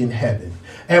bound in heaven.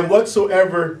 And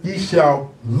whatsoever ye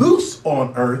shall loose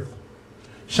on earth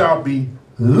shall be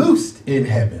loosed in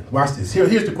heaven. Watch this.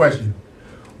 Here's the question.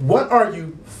 What are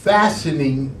you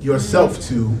fastening yourself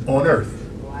to on earth?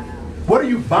 What are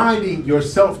you binding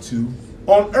yourself to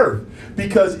on earth?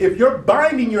 Because if you're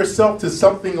binding yourself to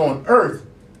something on earth,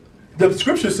 the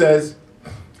scripture says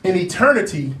in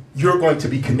eternity you're going to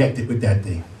be connected with that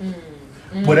thing.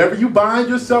 Whatever you bind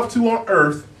yourself to on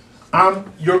earth,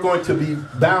 you're going to be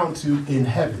bound to in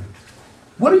heaven.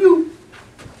 What are you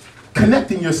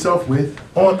connecting yourself with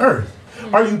on earth?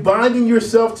 Are you binding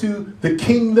yourself to the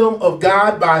kingdom of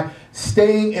God by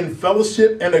staying in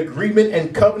fellowship and agreement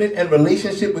and covenant and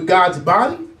relationship with God's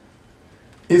body?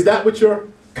 Is that what you're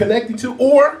connecting to?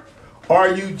 Or are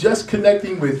you just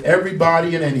connecting with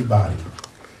everybody and anybody?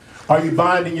 Are you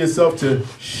binding yourself to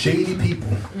shady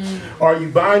people? Are you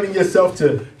binding yourself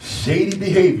to shady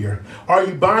behavior? Are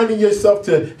you binding yourself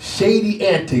to shady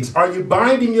antics? Are you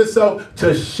binding yourself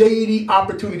to shady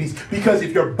opportunities? Because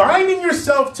if you're binding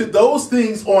yourself to those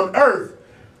things on earth,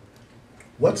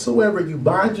 whatsoever you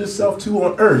bind yourself to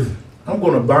on earth, I'm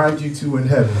going to bind you to in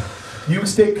heaven. You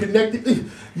stay connected.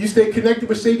 You stay connected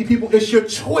with shady people. It's your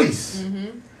choice.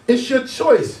 It's your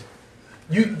choice.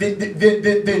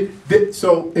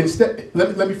 So instead,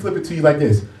 let me flip it to you like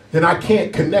this. Then I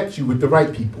can't connect you with the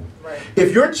right people. Right.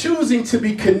 If you're choosing to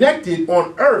be connected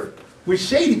on earth with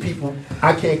shady people,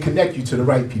 I can't connect you to the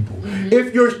right people.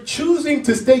 If you're choosing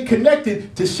to stay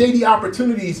connected to shady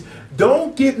opportunities,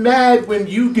 don't get mad when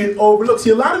you get overlooked.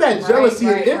 See, a lot of that jealousy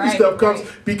and envy stuff comes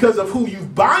because of who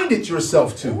you've binded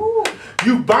yourself to.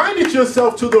 You binded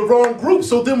yourself to the wrong group.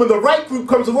 So then when the right group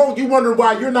comes along, you wonder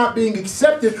why you're not being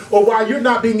accepted, or why you're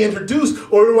not being introduced,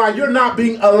 or why you're not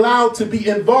being allowed to be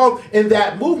involved in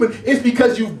that movement. It's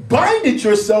because you binded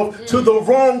yourself to the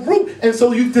wrong group. And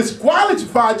so you've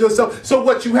disqualified yourself. So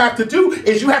what you have to do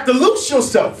is you have to loose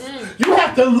yourself. You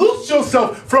have to loose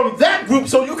yourself from that group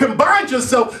so you can bind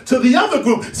yourself to the other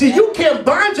group. See, you can't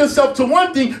bind yourself to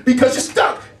one thing because you're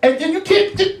stuck. And then you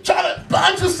can't try to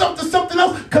bind yourself to something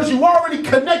else because you already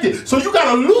connected. So you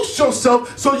got to loose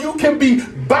yourself so you can be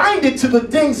binded to the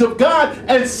things of God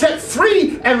and set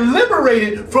free and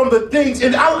liberated from the things.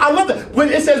 And I love that. When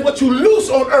it says what you loose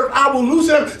on earth, I will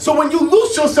loose on earth. So when you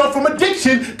loose yourself from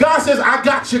addiction, God says, I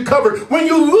got you covered. When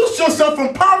you loose yourself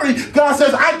from poverty, God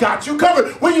says, I got you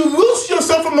covered. When you loose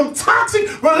yourself from them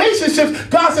toxic relationships,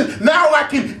 God says, now I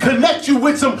can connect you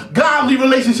with some godly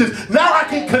relationships. Now I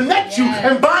can connect you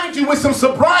and bind you with some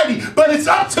sobriety. But it's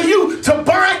up to you to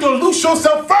bind or loose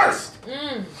yourself first.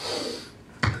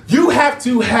 You have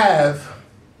to have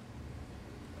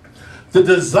the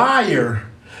desire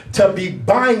to be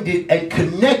binded and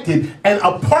connected and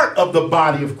a part of the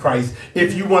body of Christ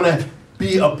if you want to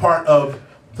be a part of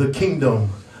the kingdom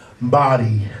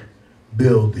body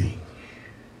building.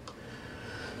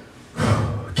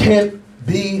 Can't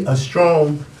be a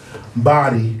strong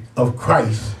body of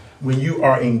Christ when you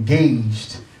are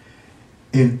engaged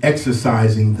in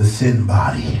exercising the sin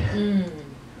body.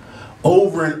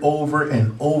 Over and over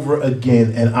and over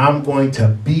again. And I'm going to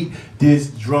beat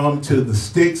this drum till the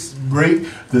sticks break,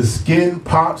 the skin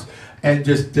pops, and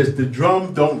just the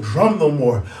drum don't drum no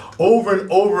more. Over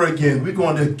and over again, we're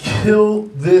going to kill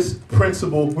this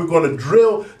principle. We're going to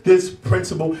drill this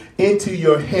principle into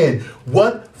your head.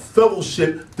 What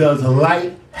fellowship does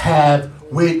light have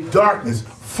with darkness?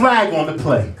 Flag on the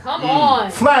play. Come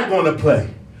on. Flag on the play.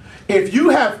 If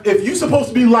you're supposed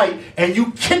to be light and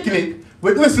you kicking it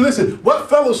with, listen, what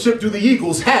fellowship do the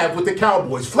Eagles have with the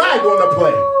Cowboys? Flag on the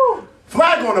play.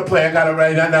 Flag on the play. I got it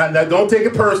right now. Don't take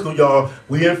it personal, y'all.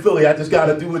 We in Philly. I just got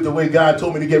to do it the way God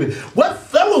told me to give it. What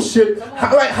fellowship?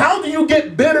 How do you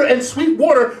get bitter and sweet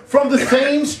water from the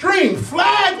same stream?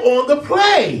 Flag on the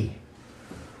play.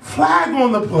 Flag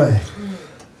on the play.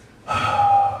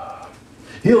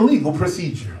 Illegal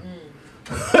procedure.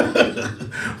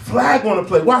 Flag on the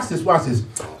play. Watch this.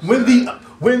 When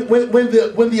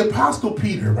the Apostle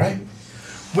Peter, right?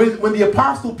 When the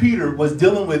Apostle Peter was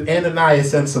dealing with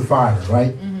Ananias and Sapphira,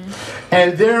 right?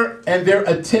 And their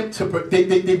attempt to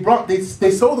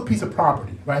they sold a piece of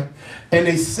property, right? And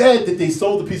they said that they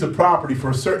sold a piece of property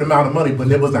for a certain amount of money, but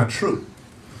that was not true.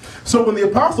 So when the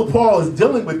Apostle Paul is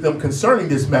dealing with them concerning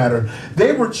this matter,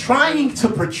 they were trying to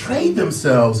portray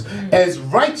themselves as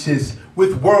righteous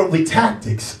with worldly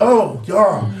tactics. Oh,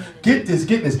 y'all, get this.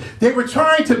 They were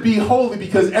trying to be holy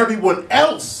because everyone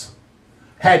else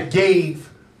had gave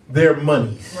their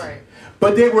monies. Right.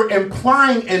 But they were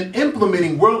implying and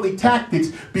implementing worldly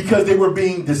tactics because they were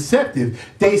being deceptive.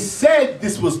 They said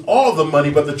this was all the money,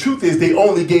 but the truth is they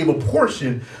only gave a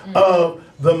portion of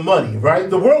the money, right?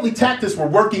 The worldly tactics were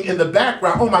working in the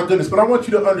background. Oh my goodness, but I want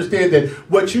you to understand that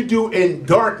what you do in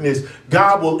darkness,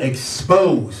 God will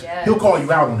expose. Yes. He'll call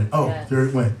you out on it. Oh, yes. There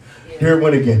it went. Yes. Here it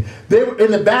went again. They were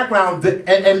in the background,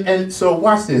 and so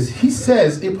watch this. He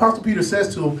says, the Apostle Peter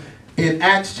says to him in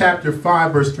Acts chapter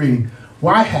 5, verse 3,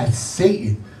 why hath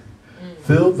Satan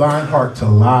filled thine heart to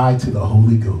lie to the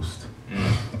Holy Ghost?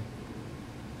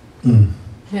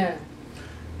 Yeah.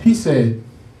 He said,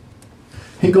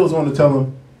 he goes on to tell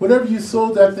him, whatever you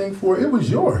sold that thing for, it was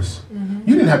yours.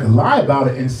 You didn't have to lie about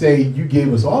it and say you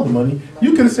gave us all the money.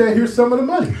 You could have said, here's some of the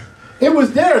money. It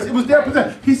was theirs. It was their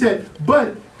possession. He said,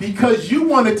 but because you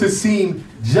wanted to seem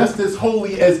just as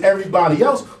holy as everybody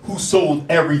else who sold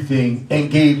everything and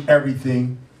gave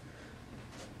everything,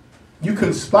 you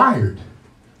conspired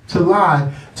to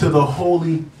lie to the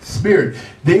Holy Spirit.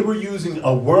 They were using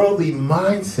a worldly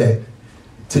mindset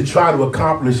to try to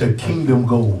accomplish a kingdom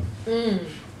goal.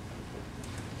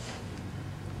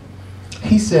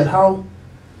 He said, how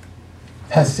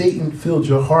has Satan filled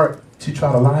your heart to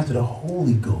try to lie to the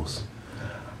Holy Ghost?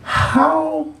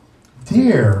 How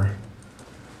dare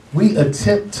we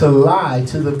attempt to lie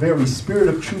to the very Spirit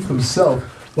of truth himself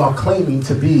while claiming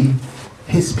to be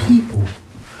his people?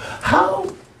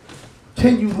 How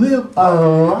can you live a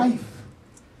life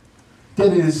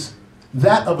that is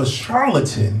that of a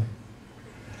charlatan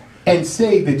and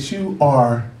say that you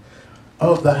are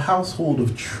of the household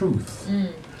of truth?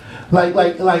 Like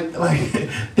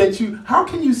that you, how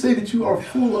can you say that you are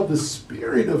full of the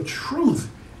Spirit of truth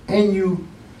and you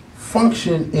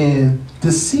function in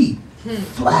deceit?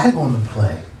 Flag on the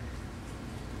play.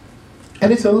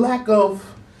 And it's a lack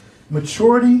of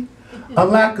maturity, a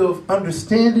lack of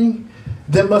understanding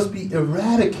that must be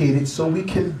eradicated so we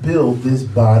can build this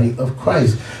body of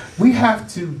Christ. We have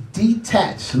to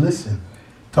detach. Listen,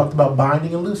 talked about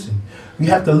binding and loosing. We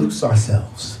have to loose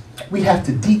ourselves. We have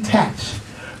to detach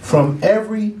from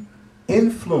every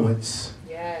influence,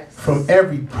 from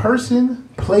every person,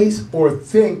 place, or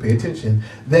thing, pay attention,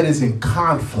 that is in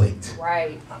conflict.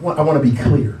 Right. I want to be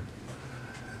clear.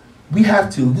 We have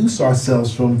to loose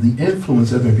ourselves from the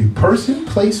influence of every person,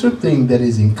 place, or thing that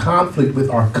is in conflict with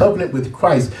our covenant with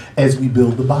Christ as we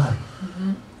build the body.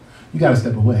 Mm-hmm. You got to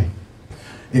step away.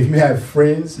 If you have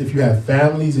friends, if you have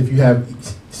families, if you have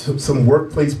some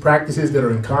workplace practices that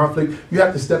are in conflict, you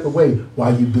have to step away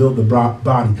while you build the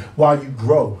body, while you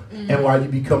grow, and while you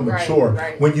become mature.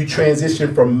 Right. When you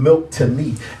transition from milk to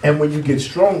meat, and when you get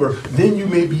stronger, then you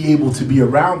may be able to be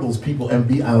around those people and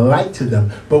be a light to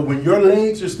them. But when your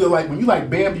legs are still like, when you like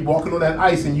Bambi walking on that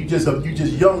ice and you just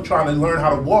young trying to learn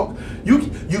how to walk, you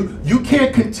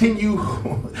can't continue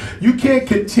you can't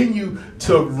continue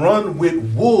to run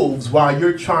with wolves while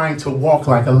you're trying to walk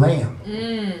like a lamb.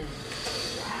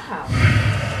 Wow.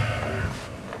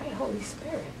 Right, Holy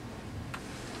Spirit.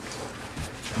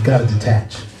 You got to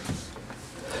detach.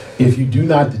 If you do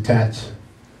not detach,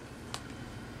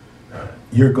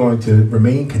 you're going to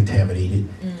remain contaminated,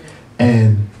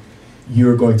 and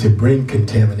you're going to bring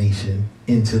contamination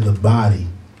into the body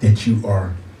that you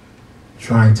are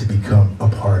trying to become a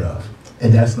part of.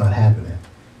 And that's not happening.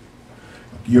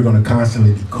 You're going to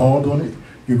constantly be called on it.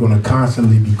 You're going to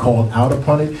constantly be called out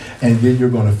upon it, and then you're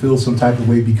going to feel some type of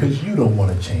way because you don't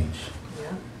want to change.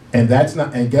 Yeah. And that's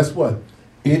not, and guess what?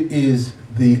 It is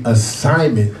the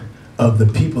assignment of the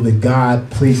people that God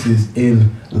places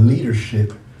in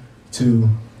leadership to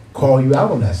call you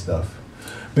out on that stuff.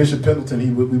 Bishop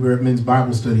Pendleton, we were at men's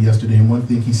Bible study yesterday, and one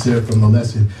thing he said from the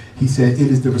lesson, he said, it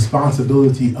is the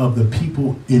responsibility of the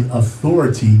people in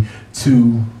authority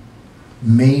to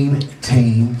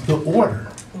maintain the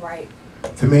order. Right.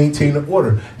 To maintain the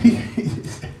order.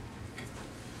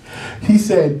 He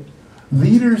said,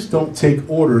 leaders don't take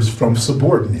orders from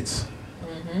subordinates.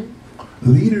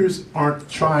 Leaders aren't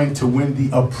trying to win the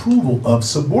approval of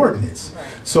subordinates. Right.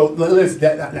 So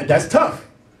that's tough.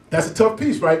 That's a tough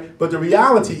piece, right? But the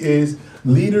reality is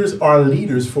leaders are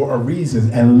leaders for a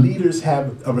reason, and leaders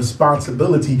have a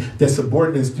responsibility that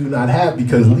subordinates do not have,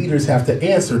 because leaders have to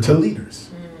answer to leaders.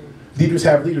 Leaders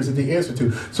have leaders that they answer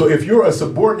to. So if you're a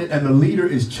subordinate and the leader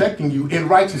is checking you in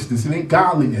righteousness and in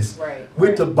godliness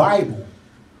with the Bible,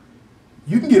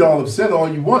 you can get all upset all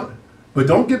you want. But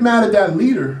don't get mad at that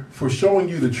leader for showing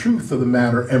you the truth of the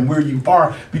matter and where you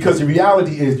are, because the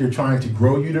reality is they're trying to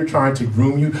grow you, they're trying to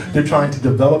groom you, they're trying to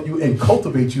develop you and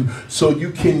cultivate you so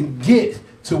you can get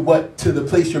to the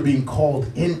place you're being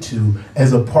called into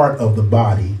as a part of the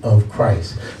body of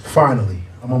Christ. Finally,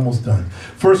 I'm almost done.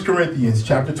 1 Corinthians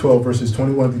chapter 12, verses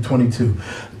 21 through 22.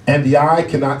 And the eye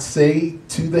cannot say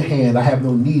to the hand, I have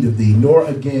no need of thee, nor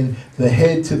again the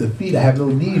head to the feet, I have no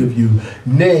need of you.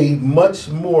 Nay, much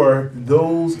more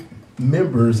those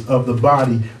members of the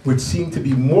body which seem to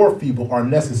be more feeble are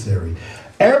necessary.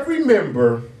 Every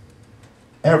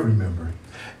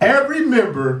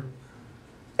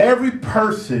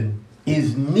person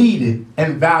is needed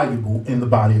and valuable in the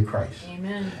body of Christ.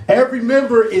 Amen. Every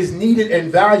member is needed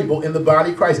and valuable in the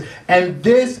body of Christ. And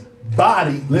this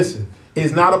body, listen,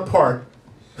 is not a part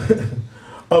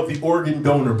of the organ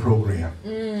donor program.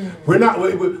 We're not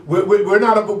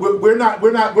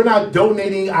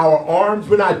donating our arms,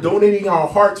 we're not donating our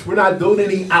hearts, we're not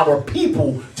donating our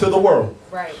people to the world.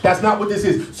 Right. That's not what this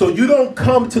is. So you don't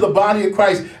come to the body of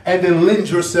Christ and then lend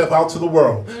yourself out to the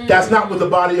world. That's not what the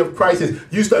body of Christ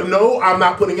is. No, I'm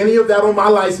not putting any of that on my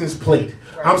license plate.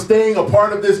 Right. I'm staying a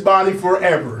part of this body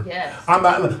forever. Yes. I'm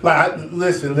not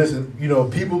listen, you know,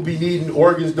 people be needing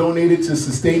organs donated to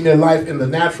sustain their life in the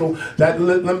natural. Let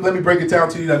me break it down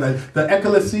to you. The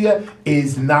ecclesia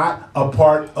is not a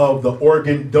part of the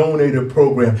organ donator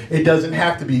program. It doesn't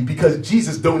have to be, because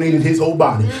Jesus donated his whole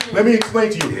body. Let me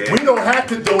explain to you. Yeah. We don't have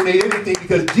to donate anything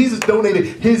because Jesus donated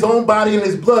his own body and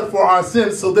his blood for our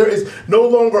sins. So there is no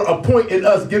longer a point in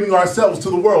us giving ourselves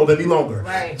to the world any longer.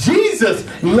 Right. Jesus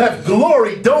left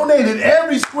glory, donated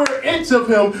every square inch of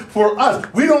him for us.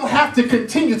 We don't have to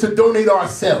continue to donate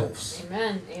ourselves.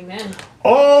 Amen. Amen.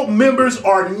 All members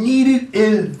are needed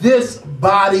in this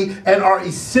body and are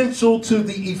essential to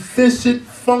the efficient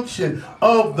function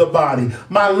of the body.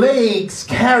 My legs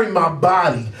carry my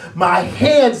body. My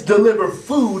hands deliver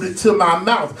food to my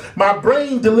mouth. My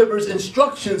brain delivers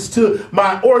instructions to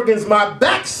my organs. My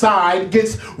backside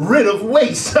gets rid of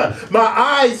waste. My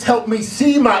eyes help me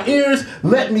see. My ears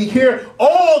let me hear.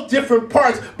 All different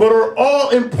parts, but are all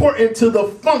important to the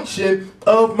function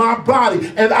of my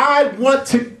body. And I want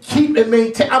to keep and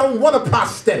maintain. I don't want a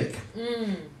prosthetic.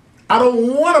 I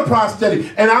don't want a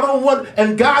prosthetic,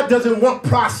 and God doesn't want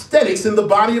prosthetics in the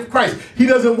body of Christ. He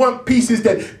doesn't want pieces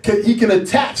that he can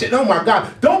attach it. Oh my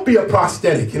God, don't be a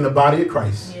prosthetic in the body of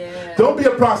Christ. Yeah. Don't be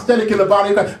a prosthetic in the body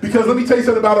of Christ, because let me tell you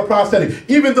something about a prosthetic.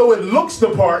 Even though it looks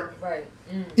the part,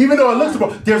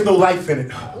 there's no life in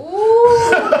it.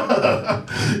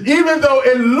 Even though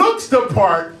it looks the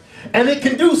part, and it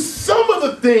can do some of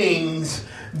the things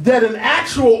that an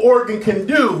actual organ can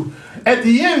do, at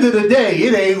the end of the day,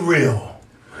 it ain't real.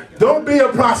 Don't be a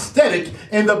prosthetic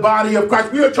in the body of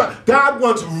Christ. God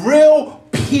wants real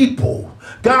people.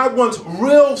 God wants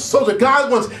real soldiers.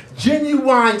 God wants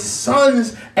genuine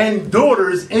sons and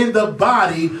daughters in the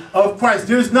body of Christ.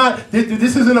 This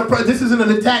isn't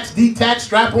an attach, detach,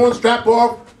 strap on, strap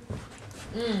off.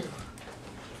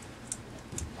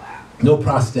 No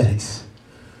prosthetics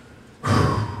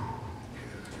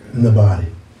in the body.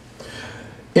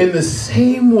 In the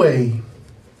same way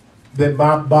that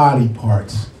my body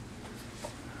parts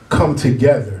come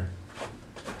together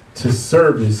to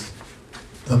service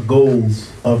the goals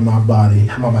of my body,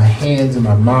 my hands and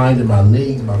my mind and my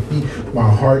legs, my feet, my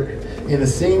heart, in the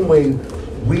same way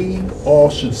we all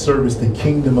should service the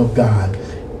kingdom of God,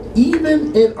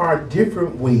 even in our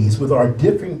different ways, with our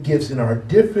different gifts and our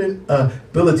different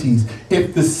abilities.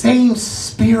 If the same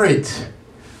Spirit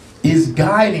is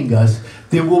guiding us,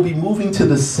 then we'll be moving to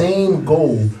the same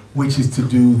goal, which is to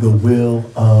do the will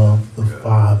of the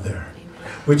Father.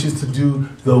 Which is to do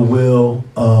the will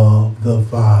of the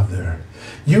Father.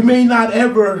 You may not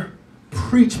ever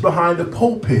preach behind a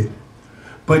pulpit,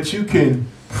 but you can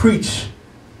preach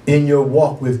in your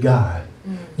walk with God.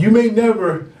 You may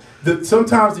never,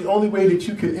 sometimes the only way that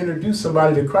you can introduce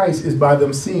somebody to Christ is by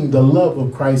them seeing the love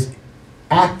of Christ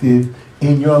active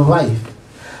in your life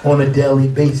on a daily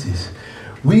basis.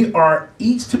 We are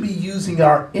each to be using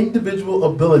our individual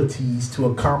abilities to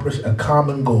accomplish a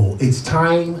common goal. It's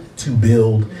time to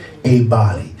build a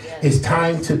body. It's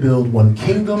time to build one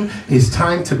kingdom. It's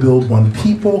time to build one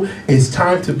people. It's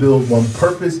time to build one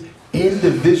purpose,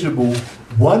 indivisible,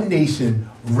 one nation,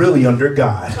 really under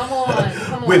God. Come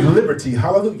on. With liberty,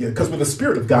 hallelujah, because with the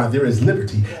Spirit of God there is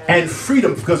liberty and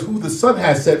freedom, because who the Son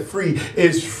has set free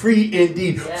is free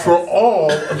indeed for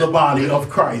all of the body of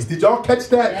Christ. Did y'all catch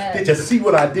that? Did you see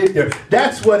what I did there?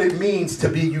 That's what it means to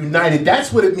be united.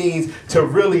 That's what it means to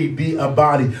really be a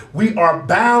body. We are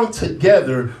bound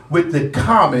together with the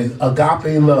common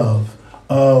agape love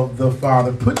of the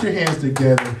Father. Put your hands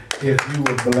together if you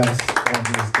were blessed on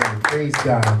this day. Praise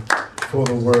God for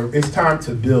the word. It's time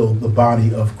to build the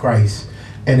body of Christ.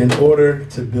 And in order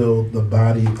to build the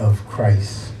body of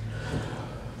Christ,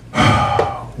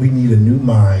 we need a new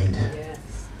mind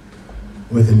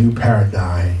with a new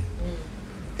paradigm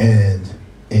and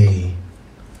a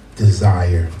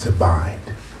desire to bind,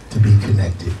 to be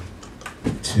connected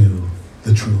to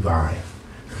the true vine.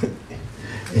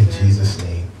 In Jesus'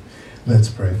 name. Let's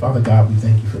pray. Father God, we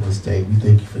thank you for this day. We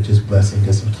thank you for just blessing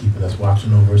us and keeping us,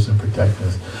 watching over us and protecting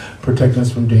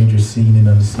us from danger seen and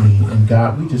unseen. And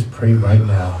God, we just pray right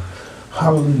now,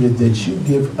 hallelujah, that you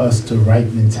give us the right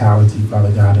mentality,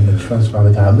 Father God, and the trust,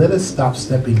 Father God. Let us stop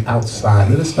stepping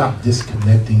outside. Let us stop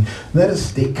disconnecting. Let us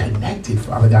stay connected,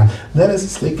 Father God. Let us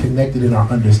stay connected in our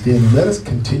understanding. Let us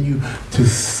continue to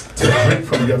drink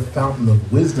from your fountain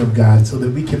of wisdom, God, so that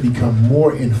we can become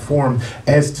more informed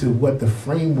as to what the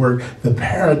framework, the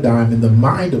paradigm, and the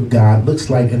mind of God looks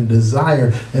like, and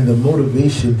desire and the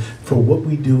motivation for what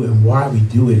we do and why we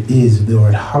do it is,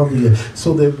 Lord, hallelujah,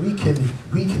 so that we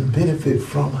can benefit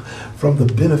from the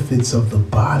benefits of the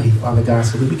body, Father God,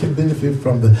 so that we can benefit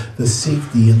from the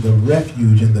safety and the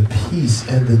refuge and the peace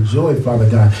and the joy, Father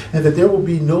God, and that there will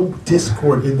be no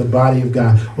discord in the body of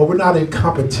God. Well, we're not in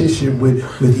competition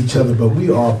with each other, but we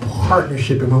are a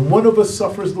partnership. And when one of us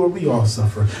suffers, Lord, we all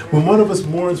suffer. When one of us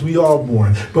mourns, we all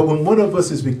mourn. But when one of us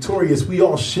is victorious, we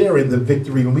all share in the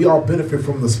victory, and we all benefit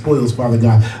from the spoils, Father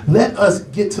God. Let us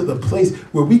get to the place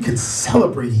where we can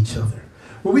celebrate each other,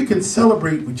 where we can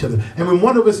celebrate each other. And when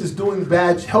one of us is doing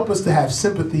bad, help us to have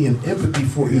sympathy and empathy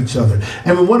for each other.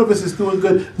 And when one of us is doing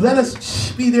good, let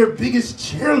us be their biggest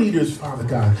cheerleaders, Father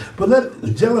God. But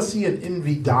let jealousy and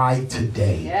envy die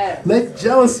today. Yes. Let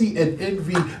jealousy and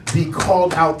envy be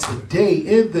called out today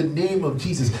in the name of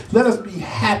Jesus. Let us be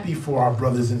happy for our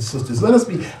brothers and sisters. Let us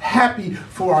be happy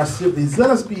for our siblings. Let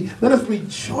us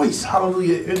rejoice,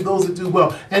 hallelujah, in those that do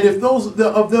well. And if those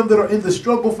of them that are in the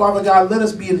struggle, Father God, let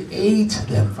us be an aid to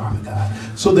them, Father God,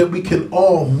 so that we can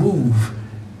all move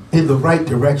in the right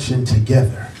direction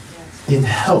together, in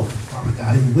health, Father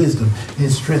God, in wisdom, in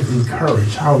strength, in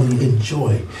courage, hallelujah, in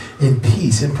joy, in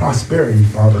peace, in prosperity,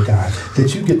 Father God,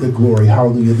 that you get the glory,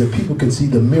 hallelujah, that people can see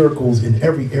the miracles in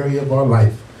every area of our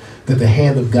life that the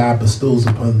hand of God bestows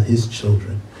upon his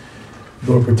children.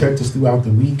 Lord, protect us throughout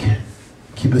the week.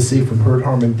 Keep us safe from hurt,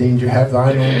 harm, and danger. Have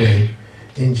thine own way.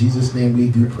 In Jesus' name we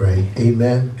do pray.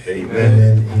 Amen.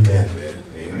 Amen. Amen. Amen.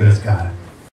 Amen. Praise God.